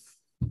the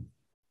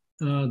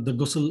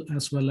ghusl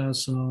as well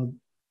as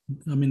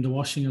the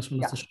washing as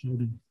well as the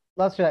shrouding.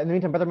 Let's do that. In the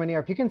meantime, Brother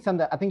Munir, if you can send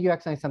that, I think you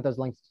accidentally sent those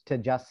links to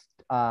just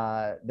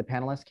the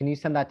panelists. Can you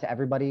send that to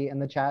everybody in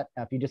the chat?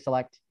 If you just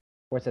select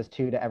where it says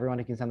to everyone,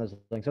 you can send those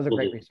links. Those are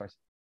great resources.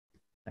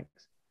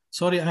 Thanks.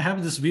 Sorry, I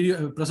have this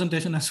video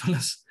presentation as well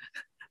as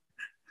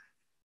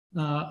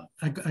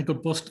I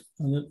could post.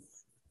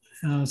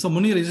 So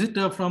Munir, is it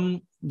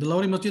from the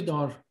Lowry Masjid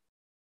or?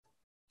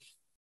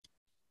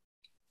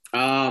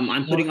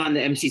 I'm putting on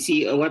the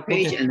MCC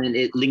webpage, okay. And then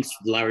it links to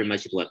the Lowry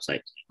Masjid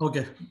website.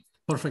 Okay,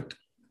 perfect.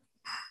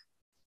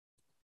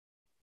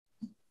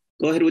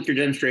 Go ahead with your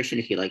demonstration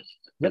if you like.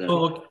 Yep.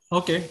 Oh,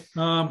 okay.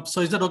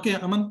 So is that okay,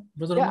 Aman?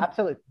 Brother Yeah, Aman?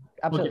 absolutely.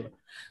 Absolutely. Okay.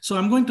 So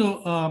I'm going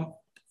to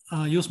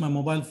use my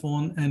mobile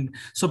phone. And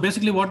so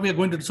basically what we are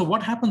going to do, so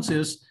what happens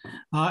is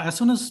as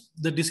soon as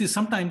the disease,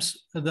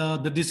 sometimes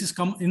the disease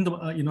come in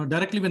the,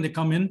 directly when they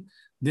come in,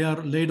 they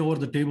are laid over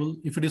the table.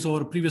 If it is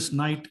over previous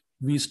night,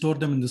 we store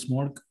them in this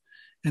morgue.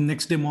 And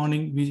next day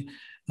morning,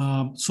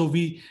 so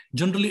we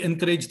generally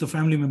encourage the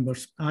family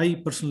members.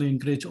 I personally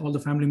encourage all the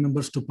family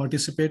members to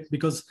participate,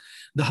 because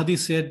the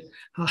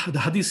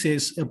hadith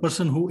says a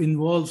person who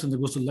involves in the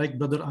ghusl, like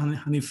Brother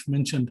Hanif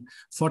mentioned,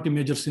 40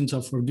 major sins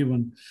are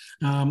forgiven.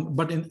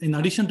 But in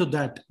addition to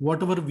that,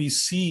 whatever we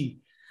see,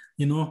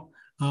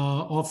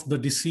 of the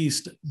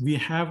deceased,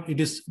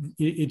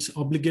 it's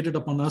obligated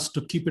upon us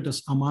to keep it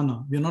as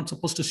amana. We are not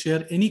supposed to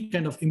share any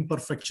kind of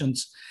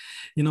imperfections,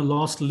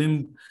 lost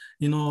limb,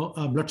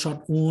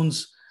 bloodshot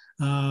wounds,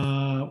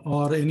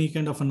 or any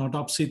kind of an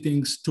autopsy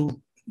things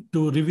to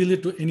reveal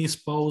it to any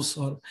spouse,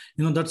 or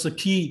that's a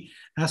key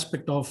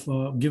aspect of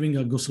giving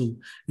a ghusl,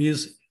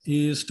 is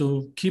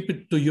to keep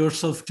it to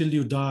yourself till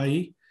you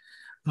die.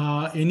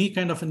 Any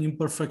kind of an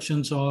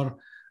imperfections or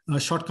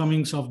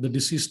shortcomings of the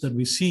deceased that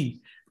we see,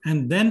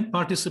 and then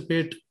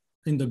participate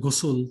in the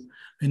ghusl.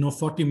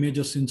 40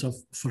 major sins are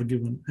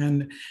forgiven.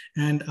 And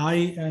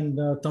I and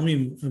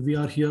Tamim, we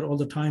are here all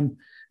the time,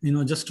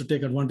 just to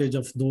take advantage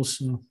of those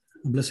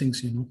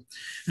blessings,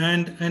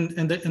 and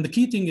the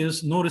key thing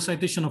is no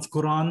recitation of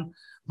Quran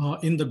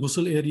in the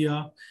ghusl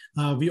area.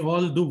 We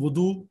all do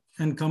wudu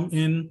and come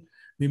in.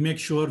 We make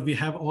sure we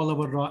have all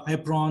our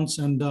aprons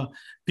and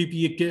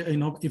PPE.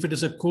 If it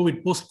is a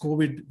COVID,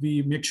 post-COVID,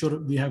 we make sure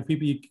we have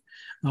PPE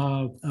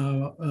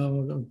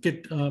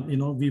kit. We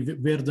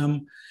wear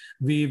them.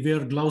 We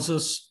wear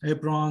gloves,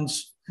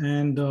 aprons,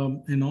 and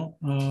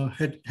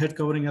head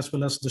covering as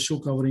well as the shoe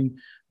covering.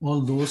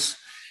 All those,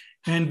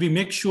 and we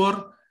make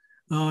sure.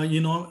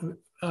 One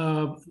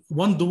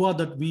dua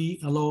that we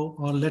allow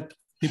or let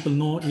people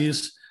know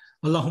is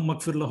Allahumma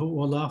gfir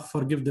lahu, Allah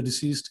forgive the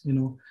deceased.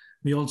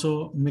 We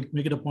also make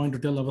it a point to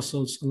tell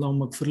ourselves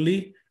Allahumma gfir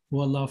li,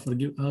 Allah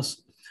forgive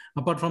us.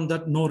 Apart from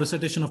that, no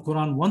recitation of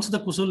Quran. Once the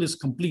ghusl is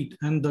complete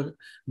and the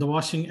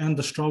washing and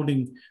the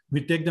shrouding,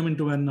 we take them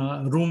into a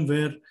room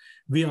where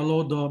we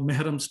allow the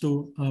mehrams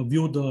to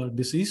view the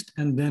deceased,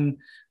 and then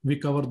we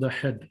cover the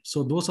head.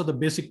 So those are the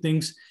basic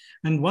things.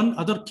 And one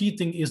other key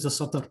thing is the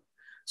satar.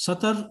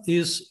 Satar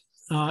is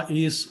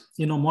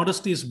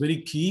modesty is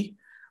very key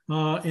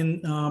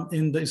in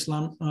the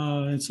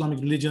Islamic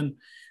religion.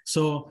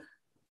 So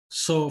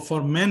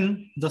for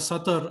men, the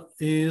satar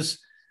is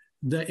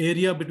the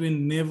area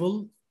between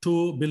navel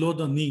to below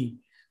the knee.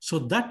 So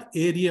that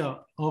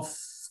area of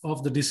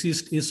the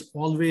deceased is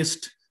always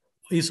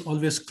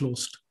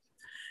closed.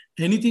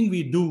 Anything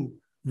we do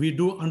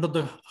under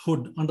the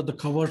hood, under the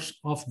covers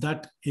of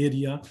that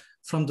area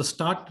from the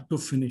start to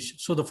finish.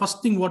 So the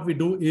first thing what we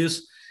do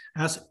is,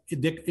 if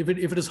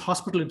it is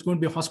hospital, it's going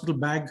to be a hospital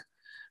bag.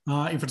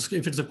 If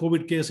it's a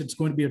COVID case, it's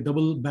going to be a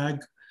double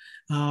bag.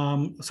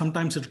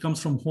 Sometimes it comes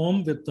from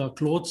home with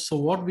clothes. So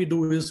what we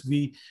do is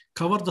we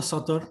cover the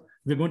satar.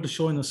 We're going to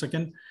show in a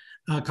second.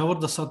 Cover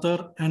the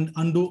satar and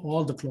undo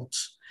all the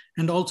clothes.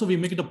 And also we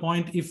make it a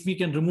point, if we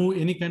can remove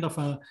any kind of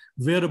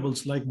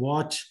wearables like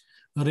watch,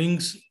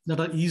 rings that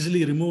are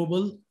easily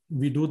removable,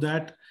 we do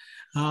that.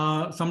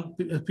 Some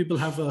people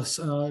have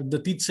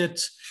the teeth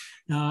sets.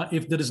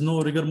 If there is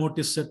no rigor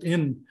mortis set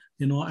in,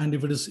 and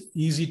if it is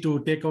easy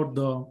to take out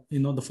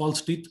the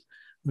false teeth,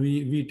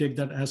 we take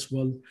that as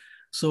well.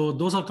 So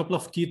those are a couple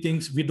of key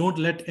things. We don't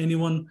let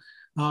anyone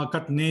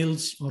cut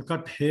nails or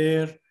cut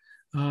hair,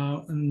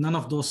 none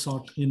of those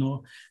sort,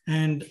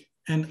 and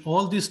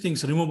all these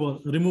things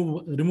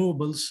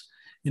removables,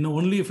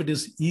 only if it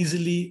is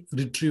easily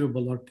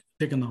retrievable or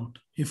taken out.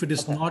 If it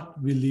is not,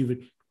 we leave it.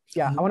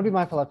 Yeah, I want to be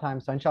mindful of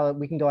time, so inshallah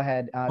we can go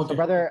ahead. Okay. So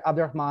Brother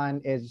Abdur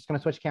Rahman is just going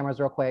to switch cameras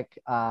real quick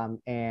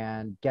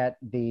and get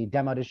the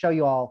demo to show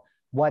you all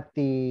what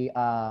the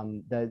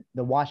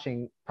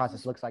washing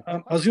process looks like.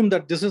 Assume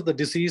that this is the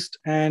deceased,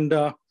 and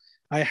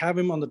I have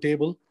him on the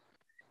table,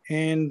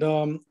 and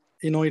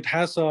it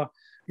has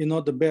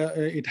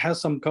it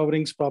has some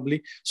coverings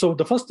probably. So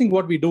the first thing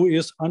what we do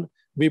is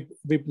we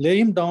lay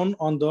him down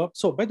on the.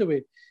 So by the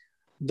way,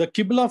 the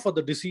Qibla for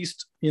the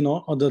deceased,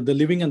 or the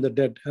living and the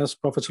dead, as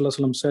Prophet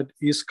ﷺ said,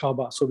 is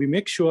Kaaba. So we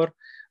make sure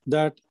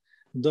that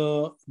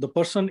the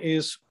person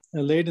is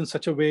laid in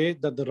such a way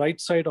that the right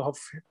side of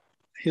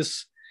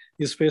his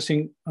is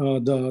facing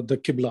the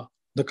Qibla,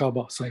 the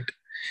Kaaba side.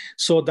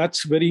 So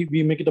that's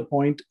we make it a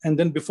point. And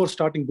then before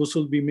starting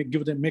ghusl, we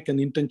make an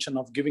intention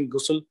of giving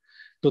ghusl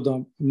to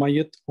the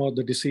Mayyit or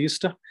the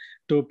deceased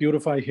to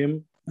purify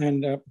him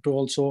and to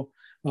also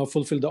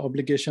fulfill the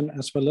obligation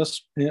as well as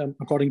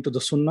according to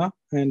the Sunnah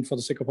and for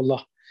the sake of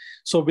Allah.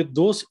 So with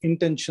those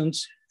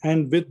intentions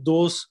and with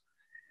those,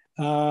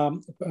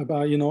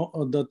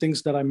 the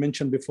things that I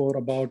mentioned before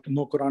about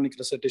no Quranic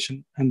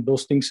recitation and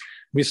those things,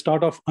 we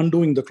start off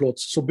undoing the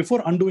clothes. So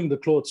before undoing the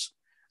clothes,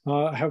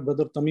 I have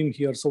Brother Tamim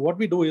here. So what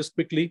we do is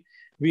quickly,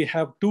 we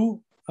have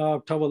two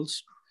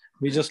towels.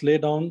 We just lay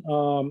down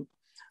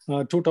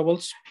 2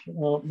 towels.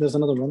 There's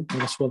another one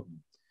as well.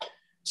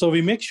 So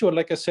we make sure,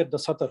 like I said, the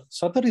satar.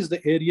 Satar is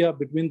the area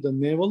between the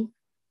navel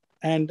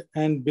and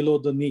below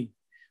the knee.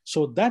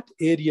 So that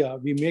area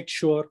we make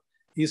sure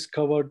is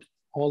covered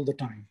all the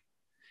time.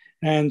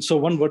 And so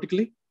one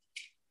vertically.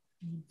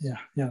 Yeah,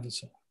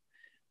 that's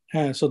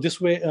it. So this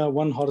way,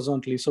 one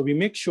horizontally. So we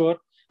make sure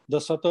the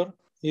satar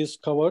is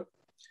covered,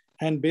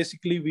 and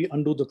basically we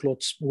undo the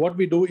clothes. What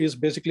we do is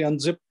basically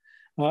unzip,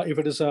 if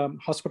it is a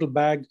hospital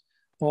bag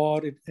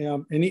or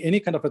any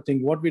kind of a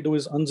thing, what we do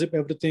is unzip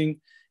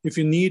everything. If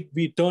you need,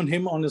 we turn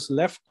him on his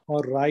left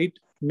or right,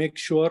 make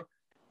sure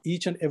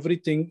each and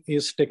everything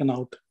is taken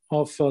out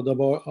of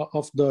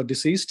the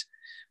deceased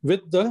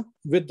with the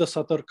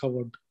satar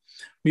covered.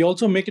 We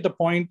also make it a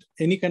point,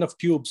 any kind of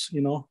tubes,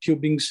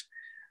 tubings,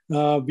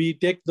 we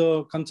take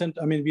the consent.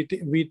 I mean,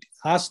 we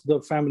ask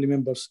the family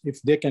members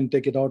if they can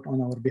take it out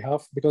on our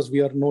behalf, because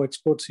we are no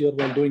experts here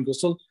while doing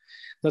ghusl.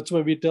 That's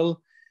why we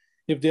tell,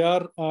 if they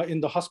are in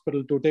the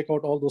hospital, to take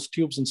out all those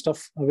tubes and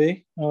stuff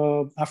away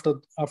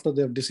after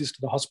they're deceased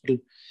to the hospital.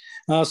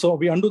 So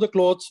we undo the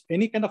clothes,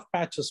 any kind of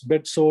patches,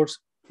 bed sores.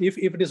 If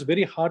it is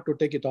very hard to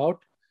take it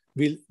out,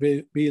 we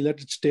let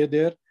it stay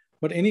there.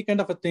 But any kind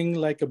of a thing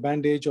like a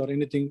bandage or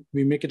anything,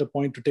 we make it a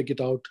point to take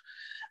it out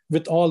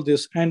with all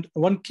this. And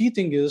one key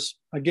thing is,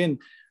 again,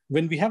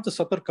 when we have the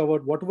satar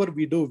covered, whatever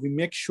we do, we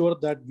make sure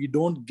that we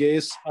don't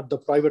gaze at the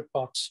private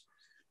parts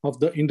of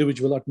the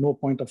individual at no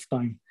point of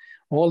time.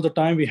 All the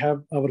time we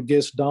have our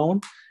gaze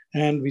down,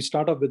 and we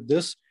start off with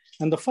this.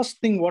 And the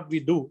first thing what we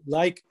do,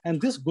 and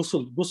this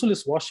ghusl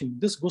is washing.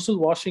 This ghusl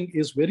washing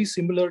is very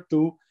similar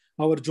to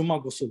our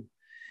Jummah ghusl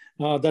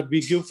that we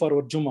give for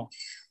our Jummah,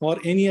 or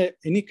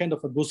any kind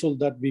of a ghusl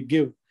that we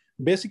give.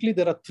 Basically,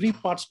 there are 3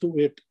 parts to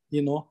it.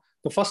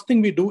 The first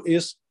thing we do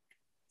is,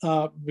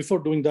 before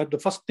doing that, the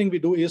first thing we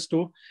do is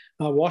to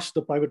wash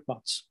the private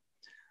parts.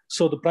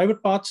 So the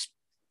private parts,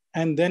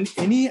 and then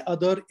any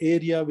other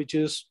area which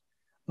has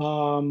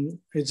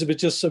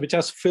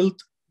filth,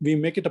 we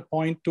make it a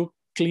point to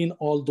clean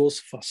all those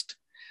first.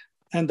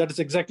 And that is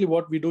exactly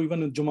what we do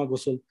even in Jummah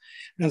ghusl.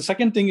 And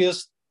second thing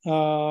is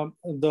the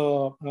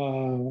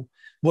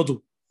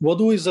wudu.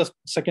 Wudu is the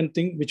second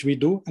thing which we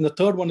do. And the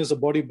third one is a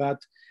body bath.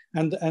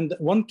 And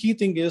one key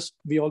thing is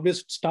we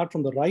always start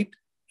from the right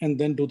and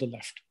then do the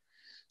left.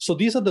 So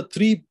these are the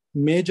 3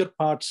 major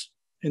parts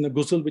in the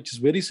ghusl, which is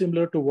very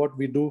similar to what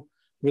we do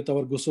with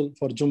our ghusl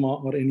for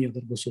Jummah or any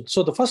other ghusl.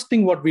 So the first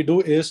thing what we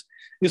do is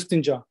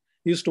istinja,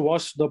 is to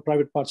wash the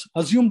private parts.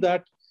 Assume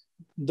that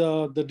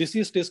the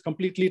deceased is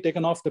completely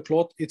taken off the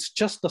cloth. It's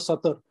just the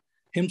satar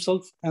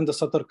himself and the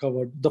satar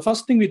covered. The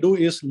first thing we do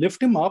is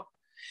lift him up,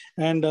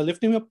 and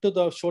lift him up to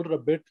the shoulder a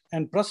bit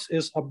and press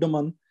his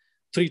abdomen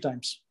 3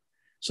 times.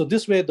 So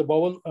this way the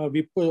bowel,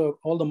 we put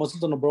all the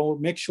muscles on the bowel,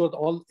 make sure that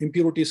all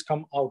impurities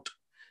come out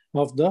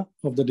of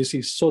the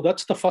deceased. So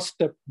that's the first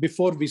step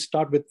before we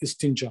start with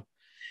istinja.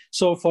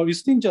 So for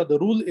istinja, the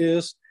rule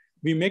is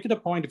we make it a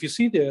point. If you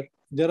see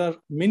there are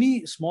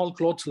many small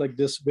clothes like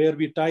this where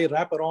we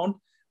wrap around.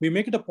 We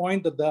make it a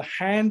point that the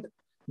hand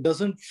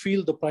doesn't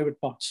feel the private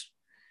parts.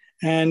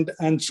 And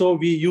so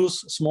we use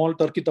small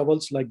turkey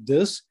towels like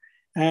this,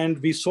 and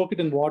we soak it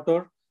in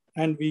water,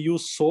 and we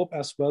use soap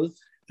as well.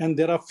 And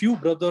there are few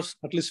brothers,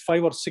 at least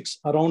 5 or 6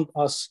 around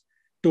us,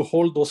 to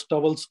hold those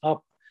towels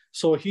up.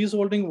 So he's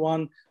holding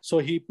one, so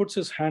he puts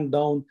his hand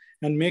down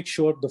and make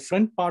sure the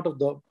front part of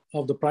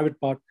the private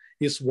part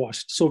is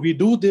washed. So we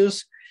do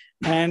this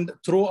and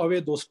throw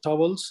away those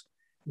towels.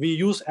 We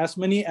use as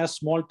many as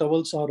small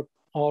towels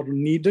are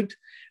needed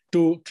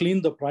to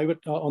clean the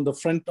private on the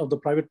front of the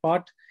private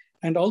part.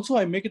 And also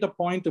I make it a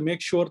point to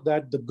make sure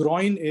that the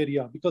groin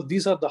area, because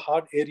these are the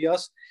hard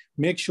areas,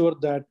 make sure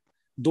that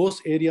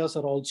those areas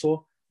are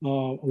also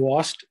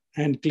washed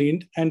and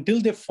cleaned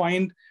until they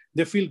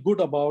feel good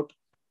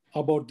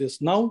about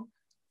this. Now,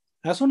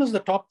 as soon as the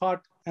top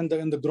part and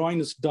the groin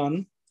is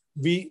done,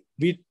 we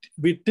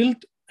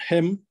tilt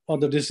him or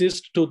the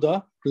deceased to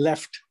the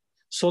left,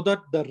 so that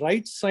the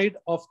right side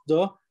of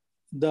the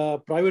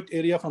private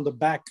area from the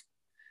back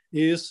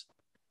is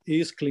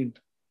cleaned.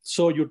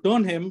 So you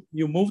turn him,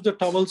 you move the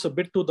towels a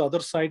bit to the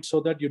other side so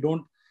that you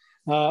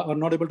are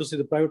not able to see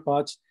the private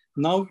parts.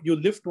 Now you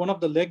lift one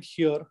of the leg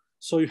here,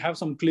 so you have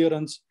some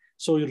clearance.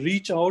 So you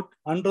reach out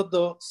under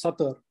the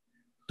satar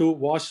to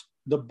wash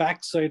the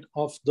back side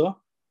of the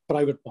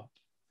private part.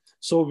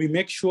 So we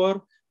make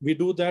sure we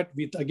do that.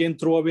 We again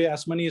throw away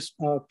as many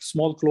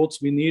small clothes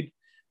we need,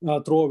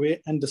 throw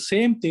away. And the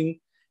same thing,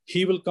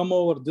 he will come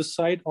over this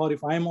side, or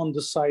if I'm on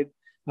this side,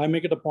 I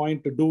make it a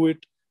point to do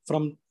it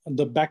from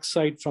the back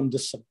side from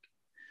this side.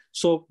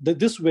 So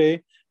this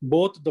way,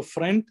 both the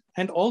front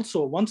and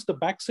also once the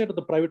back side of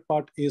the private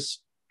part is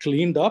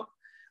cleaned up,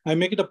 I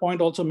make it a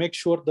point also make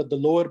sure that the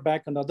lower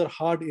back and other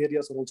hard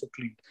areas are also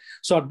cleaned.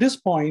 So at this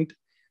point,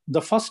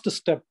 the first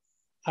step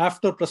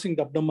after pressing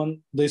the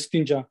abdomen, the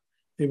istinja,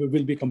 it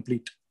will be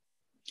complete.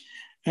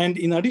 And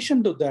in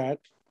addition to that,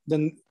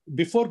 then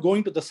before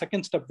going to the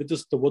second step, which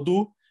is the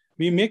wudu,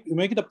 we make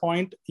it a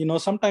point,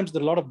 sometimes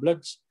there are a lot of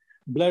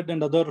blood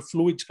and other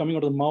fluids coming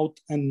out of the mouth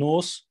and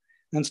nose.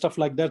 and stuff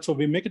like that. So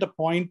we make it a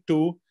point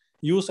to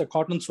use a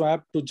cotton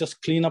swab to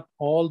just clean up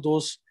all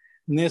those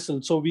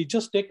nasal. So we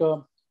just take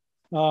a,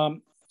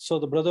 so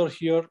the brother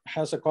here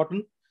has a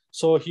cotton.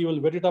 So he will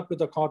wet it up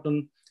with a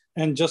cotton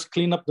and just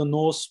clean up the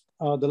nose,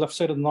 the left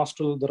side of the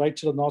nostril, the right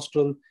side of the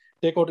nostril,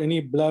 take out any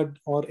blood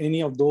or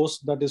any of those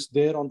that is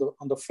there on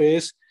the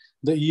face,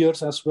 the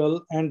ears as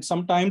well. And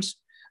sometimes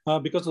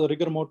because of the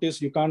rigor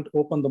mortis, you can't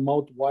open the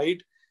mouth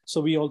wide.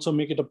 So we also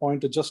make it a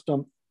point to just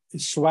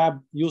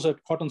swab, use a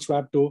cotton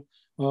swab to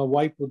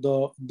wipe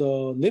the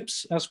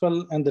lips as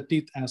well and the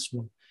teeth as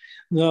well.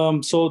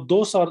 So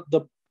those are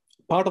the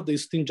part of the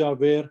istinja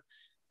where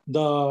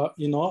the,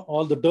 you know,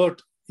 all the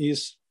dirt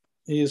is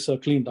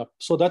cleaned up.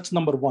 So that's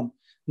number one.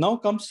 Now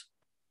comes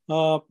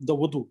the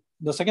wudu.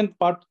 The second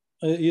part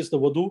is the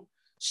wudu.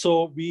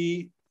 So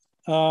we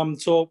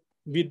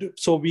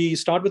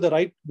start with the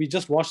right. We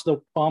just wash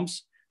the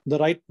palms, the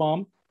right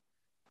palm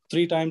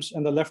 3 times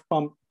and the left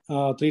palm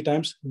 3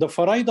 times. The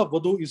faraid of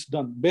wudu is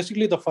done.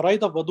 Basically, the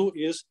faraid of wudu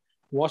is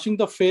washing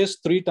the face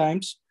 3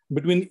 times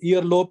between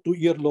earlobe to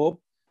earlobe,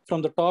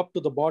 from the top to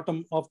the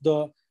bottom of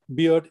the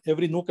beard,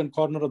 every nook and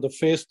corner of the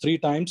face 3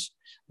 times.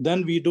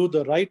 Then we do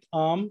the right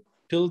arm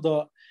till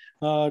the,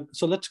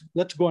 so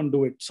let's go and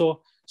do it.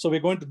 So we're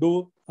going to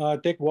do,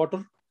 take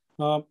water,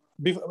 and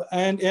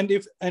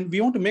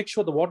we want to make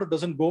sure the water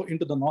doesn't go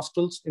into the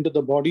nostrils, into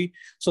the body.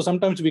 So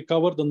sometimes we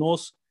cover the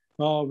nose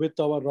with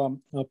our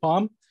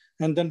palm,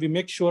 and then we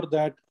make sure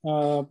that,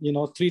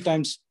 3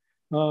 times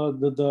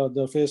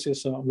the face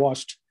is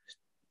washed.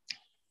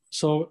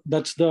 So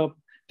that's the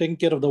taking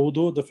care of the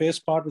wudu, the face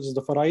part, which is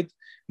the faraid.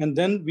 And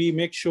then we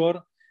make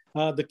sure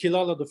the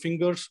kilal of the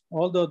fingers,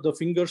 all the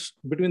fingers,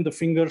 between the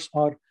fingers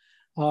are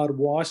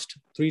washed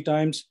 3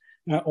 times,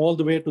 all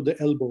the way to the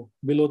elbow,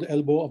 below the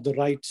elbow of the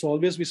right. So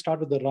always we start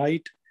with the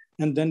right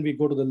and then we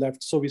go to the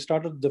left. So we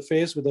started the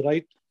face with the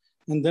right,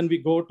 and then we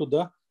go to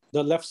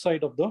the left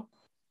side of the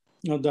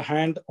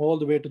hand all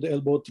the way to the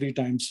elbow 3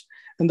 times.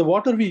 And the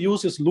water we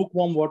use is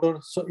lukewarm water.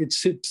 So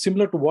it's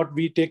similar to what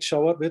we take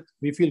shower with.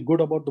 We feel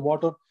good about the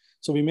water.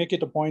 So we make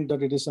it a point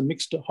that it is a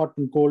mixed hot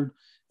and cold.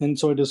 And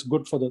so it is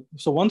good for the,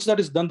 so once that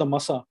is done, the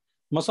masa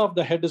of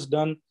the head is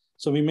done.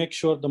 So we make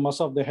sure the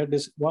masa of the head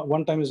is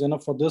 1 time is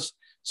enough for this.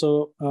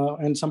 So,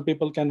 and some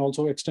people can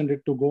also extend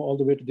it to go all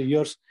the way to the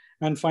ears.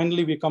 And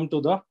finally, we come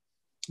to the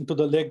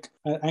leg,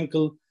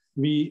 ankle.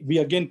 We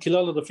again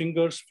kilal of the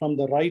fingers from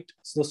the right.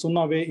 So the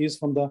sunnah way is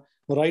from the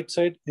right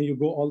side, and you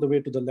go all the way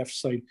to the left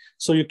side.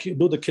 So you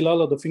do the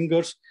kilal of the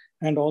fingers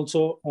and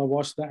also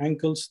wash the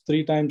ankles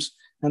 3 times,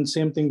 and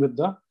same thing with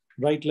the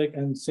right leg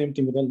and same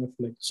thing with the left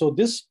leg. So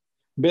this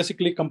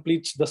basically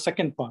completes the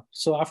second part.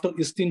 So after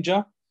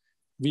istinja,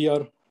 we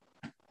are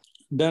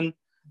done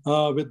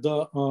with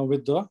the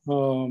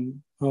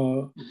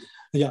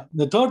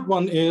third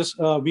one is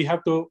we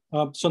have to,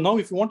 so now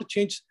if you want to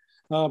change,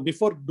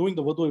 before doing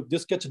the wudu, if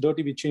this gets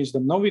dirty, we change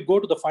them. Now we go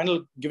to the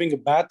final, giving a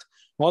bath.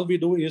 All we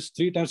do is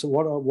 3 times a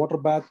water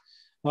bath.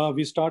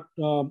 We start,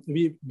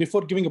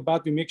 before giving a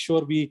bath, we make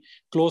sure we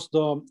close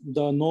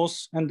the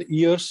nose and the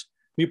ears.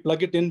 We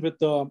plug it in with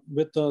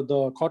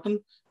the cotton.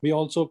 We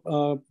also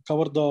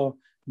cover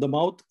the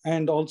mouth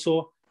and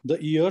also the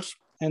ears.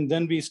 And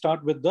then we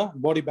start with the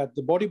body bath.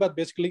 The body bath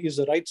basically is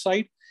the right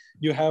side.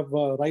 You have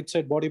right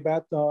side body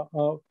bath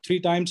 3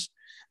 times,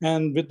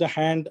 and with the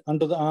hand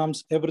under the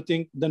arms,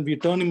 everything. Then we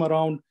turn him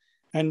around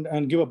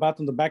and give a bath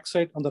on the back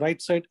side, on the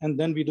right side. And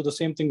then we do the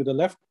same thing with the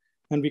left,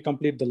 and we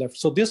complete the left.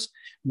 So this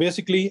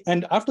basically,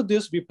 and after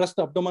this, we press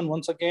the abdomen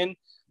once again.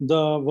 The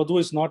wudu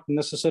is not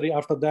necessary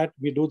after that.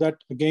 We do that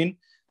again.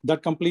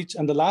 That completes.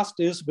 And the last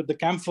is with the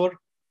camphor.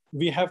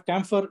 We have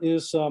camphor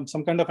is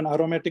some kind of an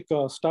aromatic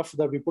stuff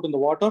that we put in the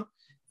water,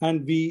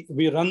 and we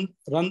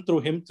run through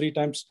him 3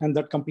 times, and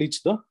that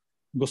completes the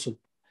ghusl.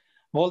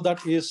 All that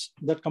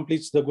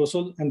completes the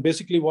ghusl. And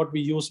basically what we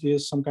use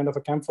is some kind of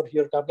a camphor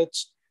here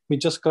tablets. We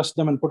just crush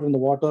them and put it in the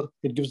water.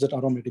 It gives that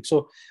aromatic.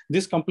 So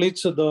this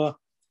completes the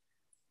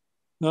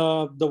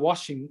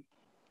washing,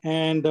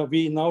 and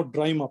we now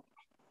dry him up.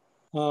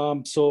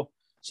 So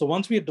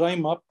once we dry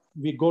him up,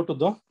 we go to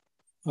the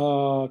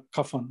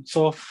kafan.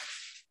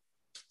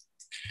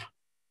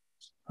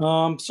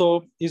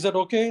 So is that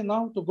okay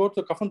now to go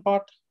to the kafan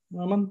part,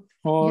 Rahman?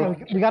 Or...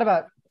 Yeah, we got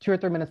about 2 or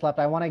 3 minutes left.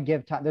 I want to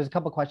give time. There's a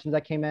couple of questions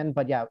that came in,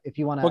 but yeah, if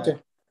you want to. Okay.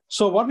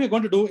 So what we're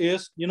going to do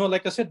is,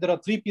 like I said, there are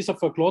 3 pieces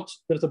of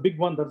clothes. There's a big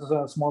one. There's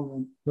a small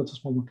one. That's a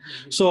small one.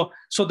 So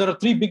there are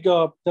 3 big.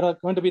 There are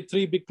going to be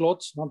 3 big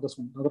cloths. Not this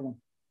one. Other one.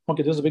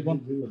 Okay, this is a big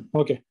one.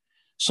 Okay.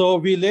 So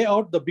we lay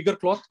out the bigger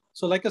cloth.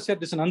 So like I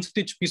said, it's an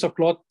unstitched piece of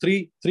cloth.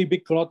 3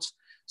 big cloths.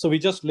 So we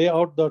just lay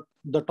out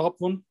the top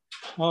one,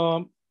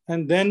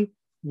 and then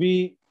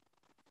we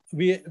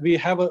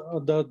have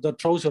the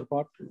trouser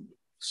part.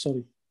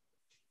 Sorry.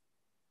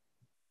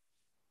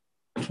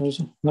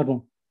 Trouser, that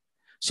one.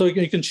 So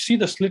you can see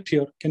the slit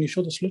here. Can you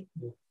show the slit?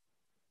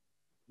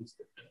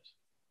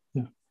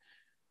 Yeah.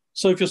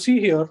 So if you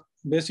see here,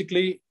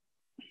 basically,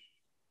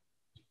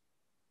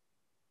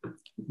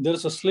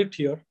 there's a slit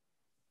here,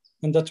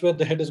 and that's where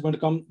the head is going to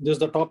come. There's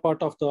the top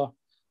part of the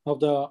of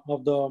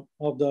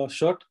the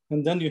shirt,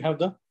 and then you have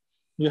the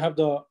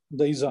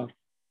izar.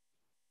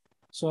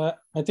 So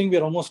I think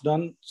we're almost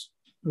done.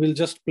 We'll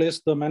just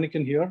place the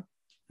mannequin here,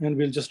 and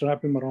we'll just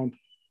wrap him around.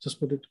 Just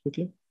put it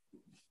quickly.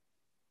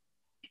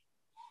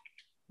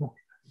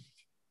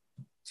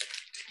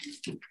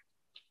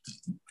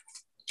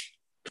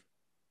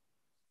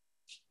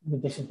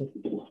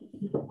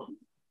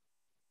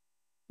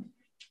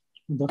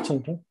 That's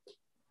it, right?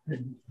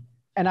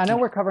 And I know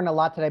we're covering a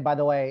lot today, by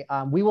the way.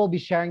 We will be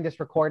sharing this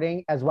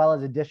recording as well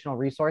as additional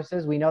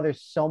resources. We know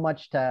there's so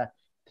much to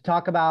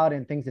talk about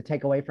and things to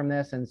take away from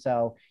this. And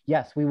so,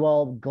 yes, we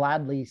will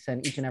gladly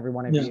send each and every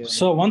one of you.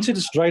 So once it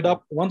is dried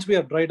up, once we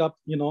are dried up,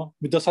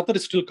 with the satar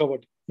is still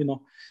covered,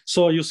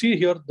 So you see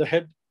here the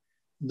head,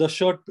 the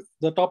shirt,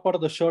 the top part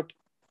of the shirt,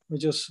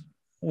 which is,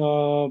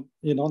 the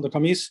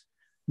kameez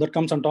that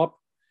comes on top.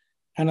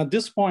 And at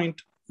this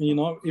point,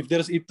 if there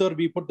is itar,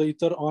 we put the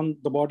itar on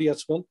the body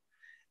as well.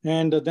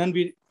 And then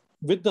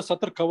with the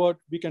satar covered,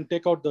 we can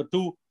take out the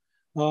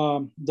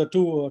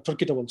two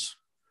turkey towels.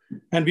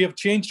 And we have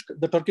changed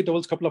the turkey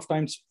towels a couple of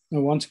times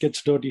once it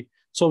gets dirty.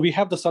 So we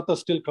have the satar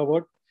still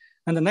covered.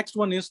 And the next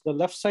one is the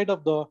left side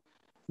of the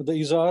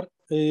izar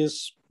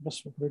is,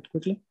 let's wait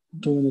quickly,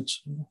 2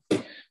 minutes.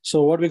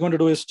 So what we're going to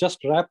do is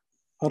just wrap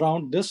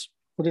around this,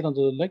 put it on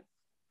the leg.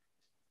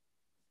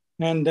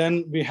 And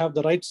then we have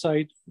the right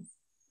side,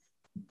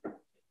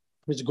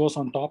 which goes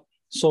on top.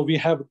 So we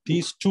have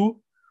these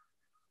two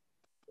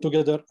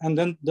together. And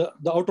then the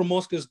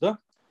outermost is the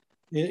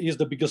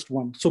biggest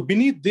one. So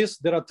beneath this,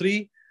 there are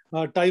 3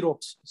 tie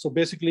ropes. So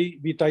basically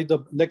we tie the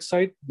leg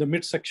side, the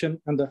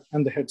midsection, and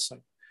the head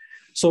side.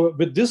 So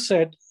with this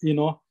said,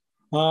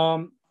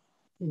 the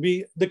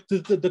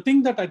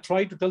thing that I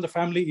try to tell the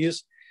family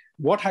is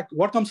what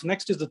comes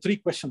next is the 3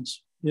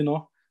 questions,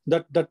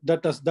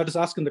 that is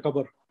asked in the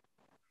cover,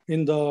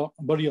 in the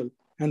burial.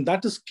 And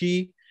that is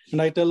key.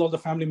 And I tell all the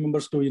family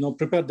members to,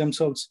 prepare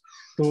themselves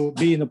to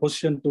be in a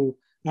position to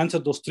answer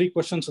those 3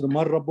 questions. The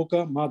Mar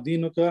Rabbuka, Ma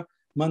Dinuka,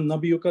 Man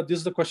Nabiyuka. This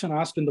is the question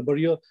asked in the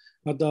burial,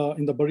 by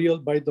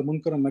the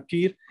Munkar and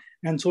Nakir.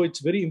 And so it's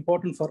very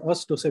important for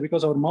us to say,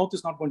 because our mouth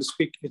is not going to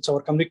speak, it's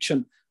our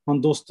conviction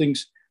on those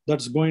things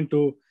that's going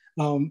to,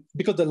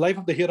 because the life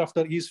of the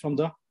hereafter is from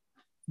the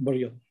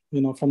burial,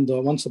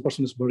 once the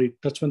person is buried,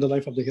 that's when the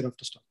life of the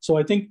hereafter starts. So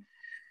I think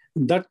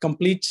that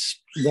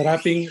completes the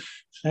wrapping,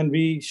 and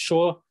we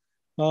show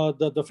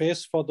the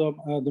face for the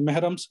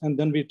mehrams, and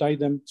then we tie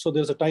them. So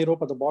there's a tie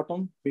rope at the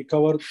bottom. We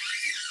cover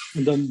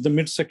the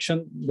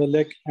midsection, the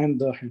leg, and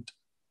the head.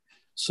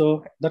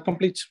 So that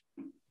completes.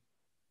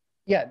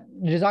 Yeah,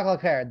 Jazakallah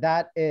khair.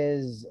 That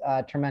is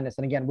tremendous.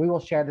 And again, we will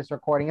share this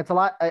recording. It's a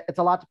lot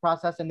to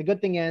process. And the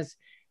good thing is,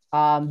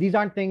 these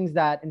aren't things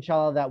that,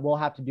 inshallah, that we'll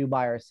have to do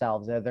by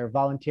ourselves. There are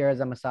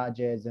volunteers at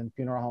masajids and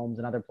funeral homes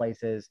and other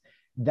places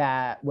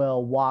that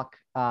will walk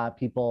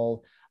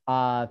people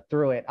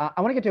through it.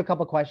 I want to get to a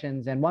couple of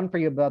questions, and one for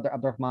you, Brother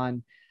Abdur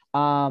Rahman,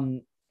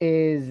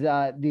 is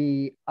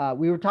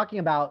we were talking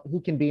about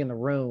who can be in the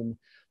room.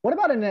 What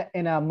about in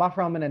a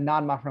mahram and a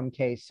non-mahram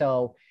case?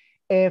 So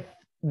if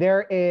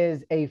there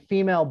is a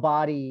female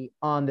body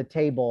on the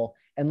table,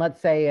 and let's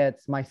say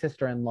it's my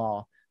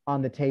sister-in-law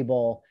on the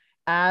table,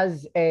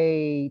 as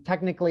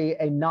technically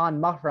a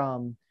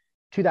non-mahram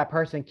to that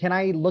person, can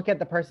I look at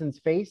the person's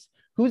face?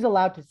 Who's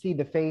allowed to see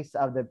the face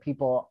of the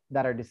people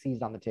that are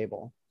deceased on the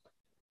table?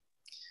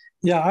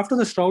 Yeah, after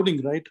the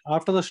shrouding, right?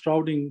 After the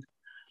shrouding,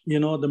 the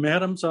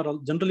mehrams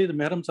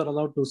are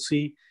allowed to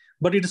see,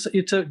 but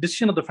it's a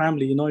decision of the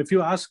family. If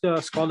you ask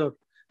a scholar,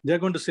 they're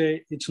going to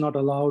say it's not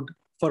allowed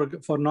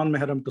for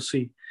non-mehram to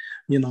see,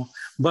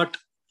 but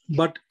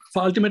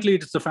for ultimately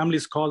it's the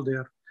family's call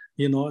there.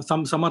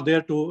 Some are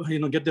there to,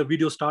 get their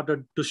video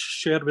started to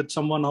share with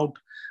someone out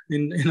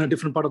in a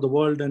different part of the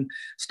world and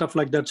stuff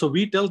like that. So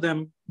we tell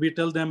them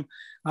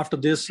after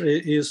this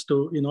is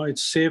to,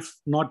 it's safe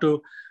not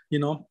to,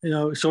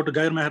 show to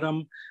Gair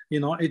Mehram,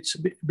 it's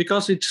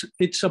because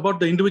it's about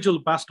the individual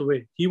who passed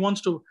away. He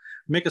wants to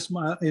make a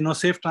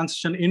safe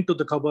transition into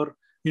the qabr,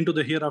 into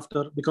the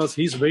hereafter, because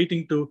he's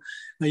waiting to,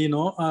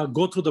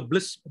 go through the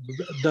bliss,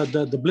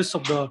 the bliss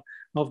of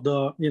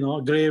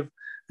the grave,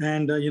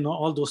 and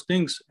all those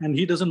things. And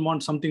he doesn't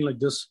want something like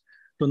this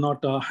to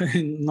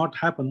not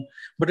happen.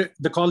 But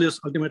the call is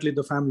ultimately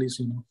the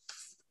families.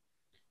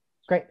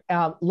 Great.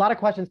 A lot of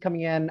questions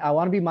coming in. I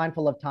want to be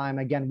mindful of time.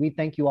 Again, we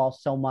thank you all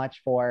so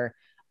much for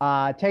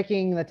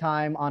taking the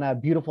time on a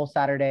beautiful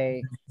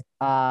Saturday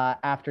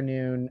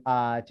afternoon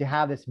to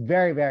have this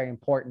very, very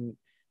important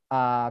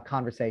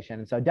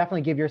conversation. And so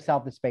definitely give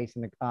yourself the space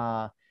and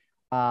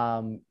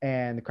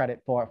the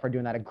credit for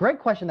doing that. A great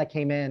question that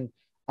came in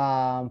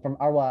from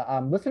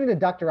Arwa. Listening to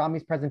Dr.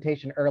 Rami's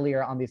presentation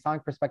earlier on the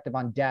Islamic perspective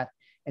on death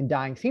and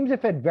dying seems to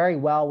fit very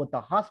well with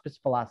the hospice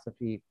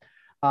philosophy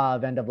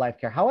of end-of-life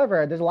care.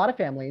 However, there's a lot of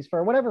families,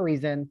 for whatever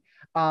reason,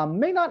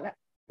 may not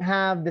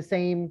have the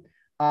same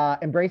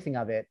embracing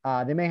of it.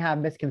 They may have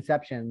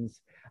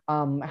misconceptions.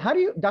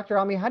 Dr.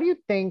 Rami, how do you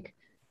think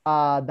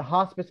the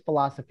hospice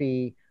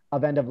philosophy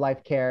of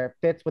end-of-life care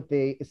fits with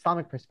the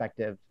Islamic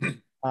perspective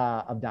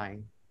of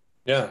dying?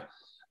 Yeah,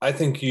 I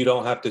think you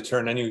don't have to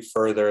turn any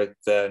further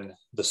than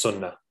the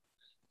Sunnah.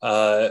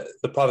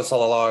 The Prophet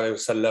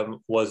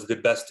ﷺ was the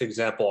best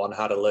example on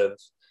how to live,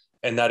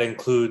 and that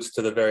includes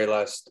to the very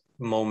last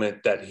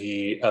moment that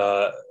he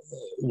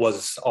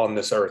was on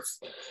this earth.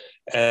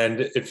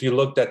 And if you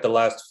looked at the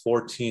last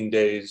 14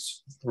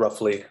 days,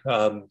 roughly,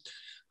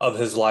 of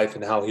his life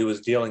and how he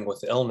was dealing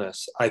with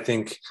illness, I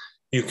think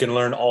you can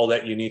learn all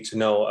that you need to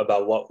know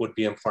about what would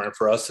be important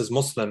for us as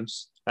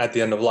Muslims at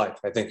the end of life.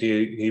 I think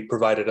he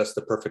provided us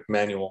the perfect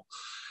manual.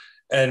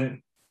 And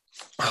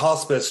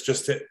hospice,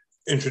 just to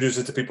introduce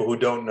it to people who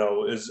don't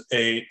know, is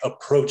a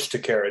approach to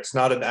care. It's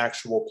not an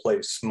actual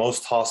place.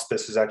 Most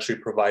hospice is actually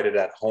provided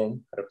at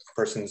home, at a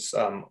person's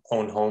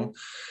own home,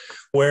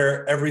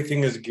 where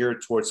everything is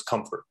geared towards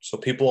comfort. So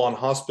people on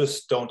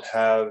hospice don't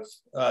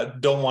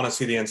want to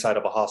see the inside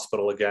of a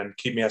hospital again.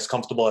 Keep me as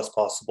comfortable as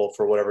possible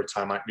for whatever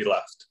time might be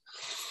left.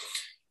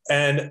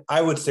 And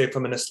I would say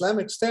from an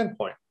Islamic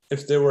standpoint,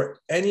 if there were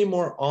any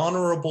more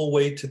honorable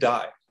way to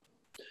die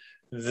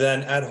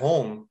than at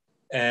home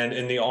and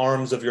in the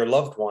arms of your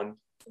loved one,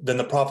 then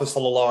the Prophet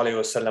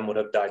ﷺ would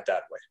have died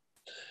that way.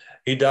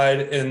 He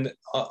died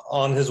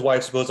on his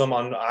wife's bosom,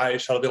 on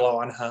Aisha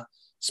radiallahu anha,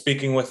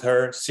 speaking with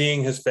her,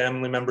 seeing his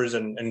family members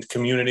and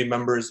community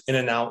members in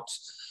and out.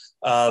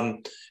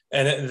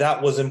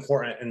 That was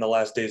important in the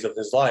last days of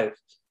his life.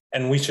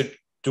 And we should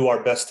do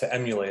our best to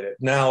emulate it.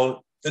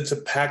 Now, it's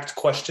a packed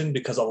question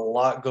because a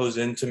lot goes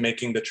into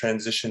making the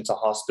transition to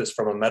hospice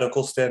from a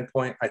medical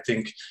standpoint. I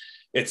think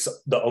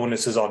the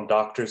onus is on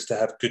doctors to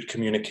have good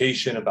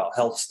communication about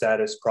health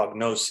status,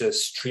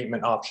 prognosis,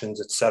 treatment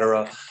options,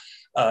 etc.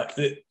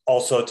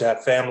 Also to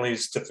have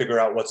families to figure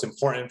out what's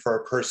important for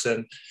a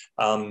person,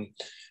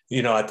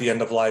 at the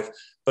end of life.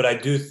 But I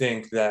do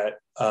think that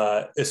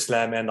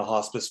Islam and the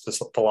hospice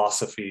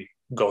philosophy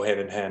go hand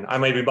in hand. I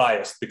may be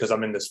biased because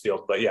I'm in this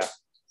field, but yeah.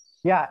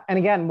 Yeah. And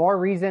again, more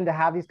reason to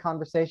have these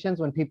conversations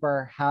when people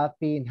are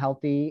happy and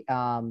healthy,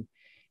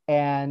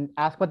 and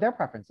ask what their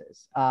preference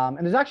is. And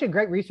there's actually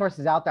great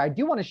resources out there. I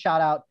do want to shout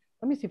out,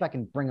 let me see if I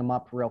can bring them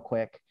up real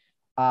quick.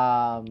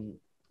 Let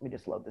me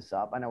just load this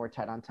up. I know we're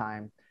tight on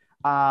time.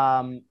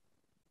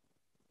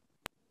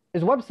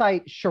 There's a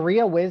website,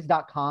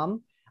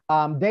 shariawiz.com.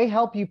 They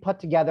help you put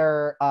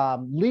together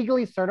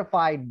legally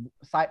certifiable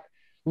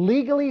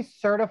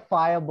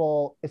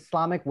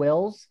Islamic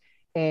wills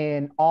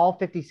in all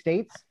 50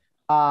 states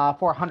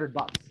for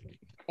 $100.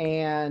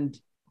 And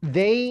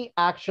they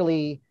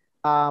actually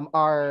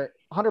are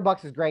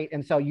 $100 is great.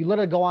 And so you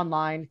literally go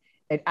online,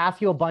 it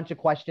asks you a bunch of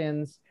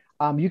questions.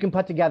 You can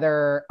put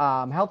together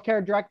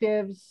healthcare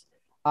directives.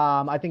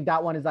 I think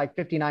that one is like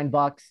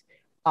 $59.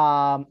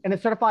 And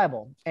it's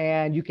certifiable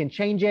and you can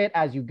change it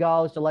as you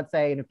go. So let's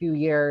say in a few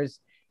years,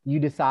 you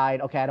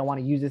decide, okay, I don't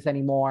want to use this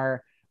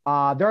anymore.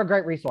 They're a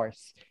great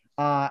resource.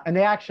 And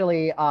they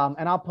actually,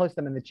 and I'll post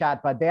them in the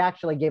chat, but they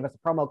actually gave us a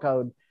promo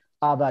code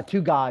of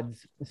 2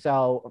 gods.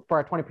 So for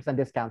a 20%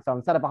 discount. So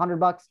instead of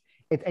 $100,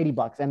 it's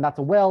 $80. And that's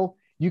a will.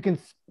 You can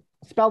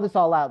spell this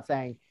all out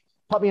saying,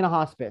 put me in a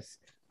hospice.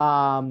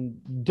 Don't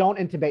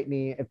intubate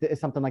me if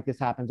something like this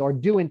happens, or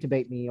do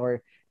intubate me,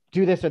 or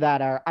do this or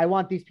that. Or I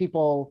want these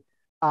people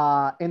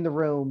in the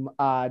room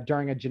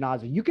during a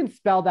janazah. You can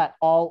spell that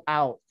all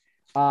out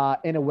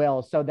in a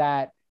will so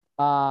that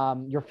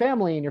your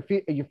family and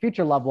your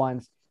future loved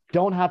ones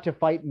don't have to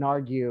fight and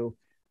argue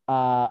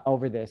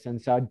over this.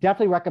 And so I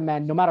definitely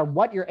recommend, no matter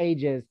what your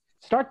age is,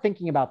 start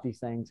thinking about these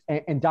things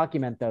and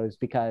document those,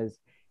 because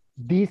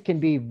these can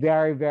be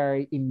very,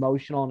 very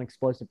emotional and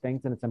explosive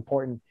things. And it's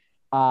important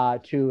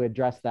to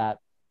address that.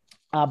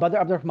 Brother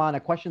Abdur Rahman, a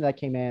question that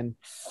came in.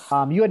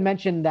 You had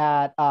mentioned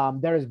that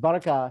there is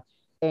barakah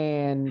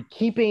in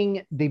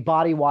keeping the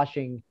body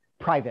washing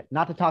private,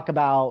 not to talk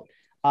about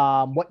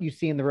what you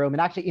see in the room. And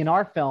actually in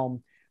our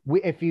film,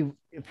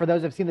 for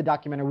those who've seen the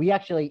documentary, we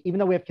actually, even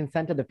though we have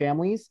consent of the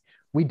families,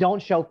 we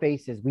don't show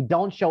faces. We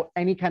don't show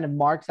any kind of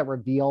marks that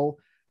reveal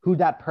who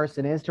that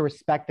person is, to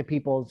respect the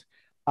people's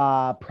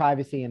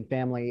privacy and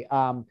family.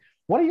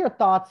 What are your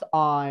thoughts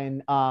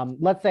on,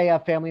 let's say a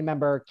family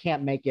member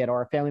can't make it,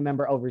 or a family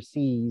member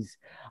overseas,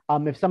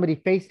 if somebody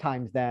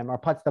FaceTimes them or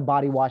puts the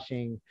body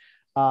washing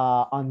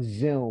on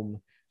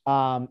Zoom,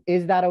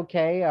 is that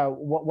okay?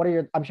 What are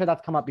your, I'm sure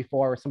that's come up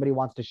before, where somebody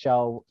wants to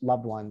show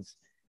loved ones.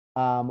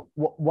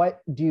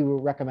 What do you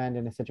recommend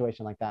in a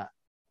situation like that?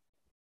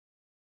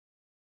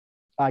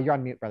 You're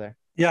on mute, brother.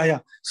 Yeah.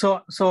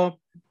 So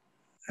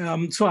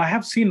I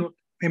have seen,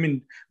 I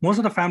mean, most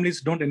of the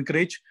families don't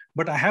encourage,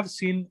 but I have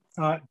seen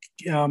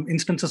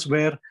instances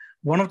where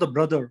one of the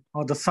brother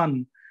or the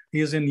son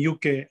is in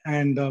UK,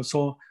 and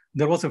so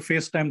there was a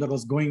FaceTime that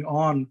was going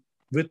on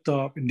with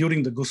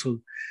during the ghusl.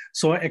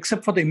 So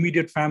except for the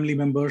immediate family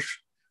members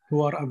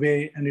who are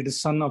away, and it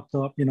is son of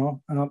the,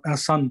 a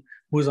son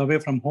who is away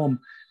from home,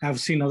 I've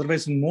seen.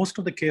 Otherwise, in most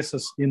of the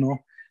cases,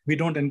 we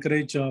don't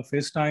encourage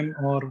FaceTime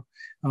or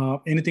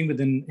anything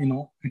within,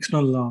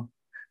 external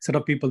set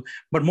of people.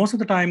 But most of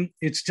the time,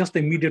 it's just the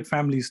immediate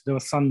families, the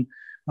son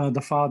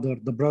the father,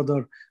 the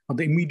brother, or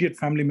the immediate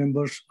family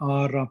members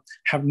are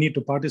need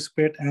to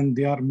participate, and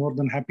they are more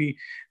than happy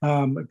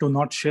to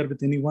not share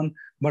with anyone.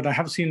 But I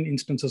have seen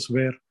instances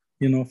where,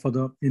 for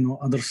the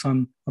other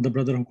son or the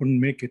brother who couldn't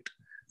make it,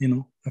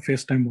 a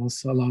FaceTime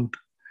was allowed.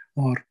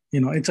 Or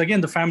it's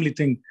again the family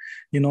thing.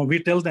 We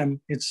tell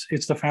them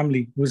it's the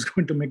family who is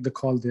going to make the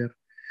call there.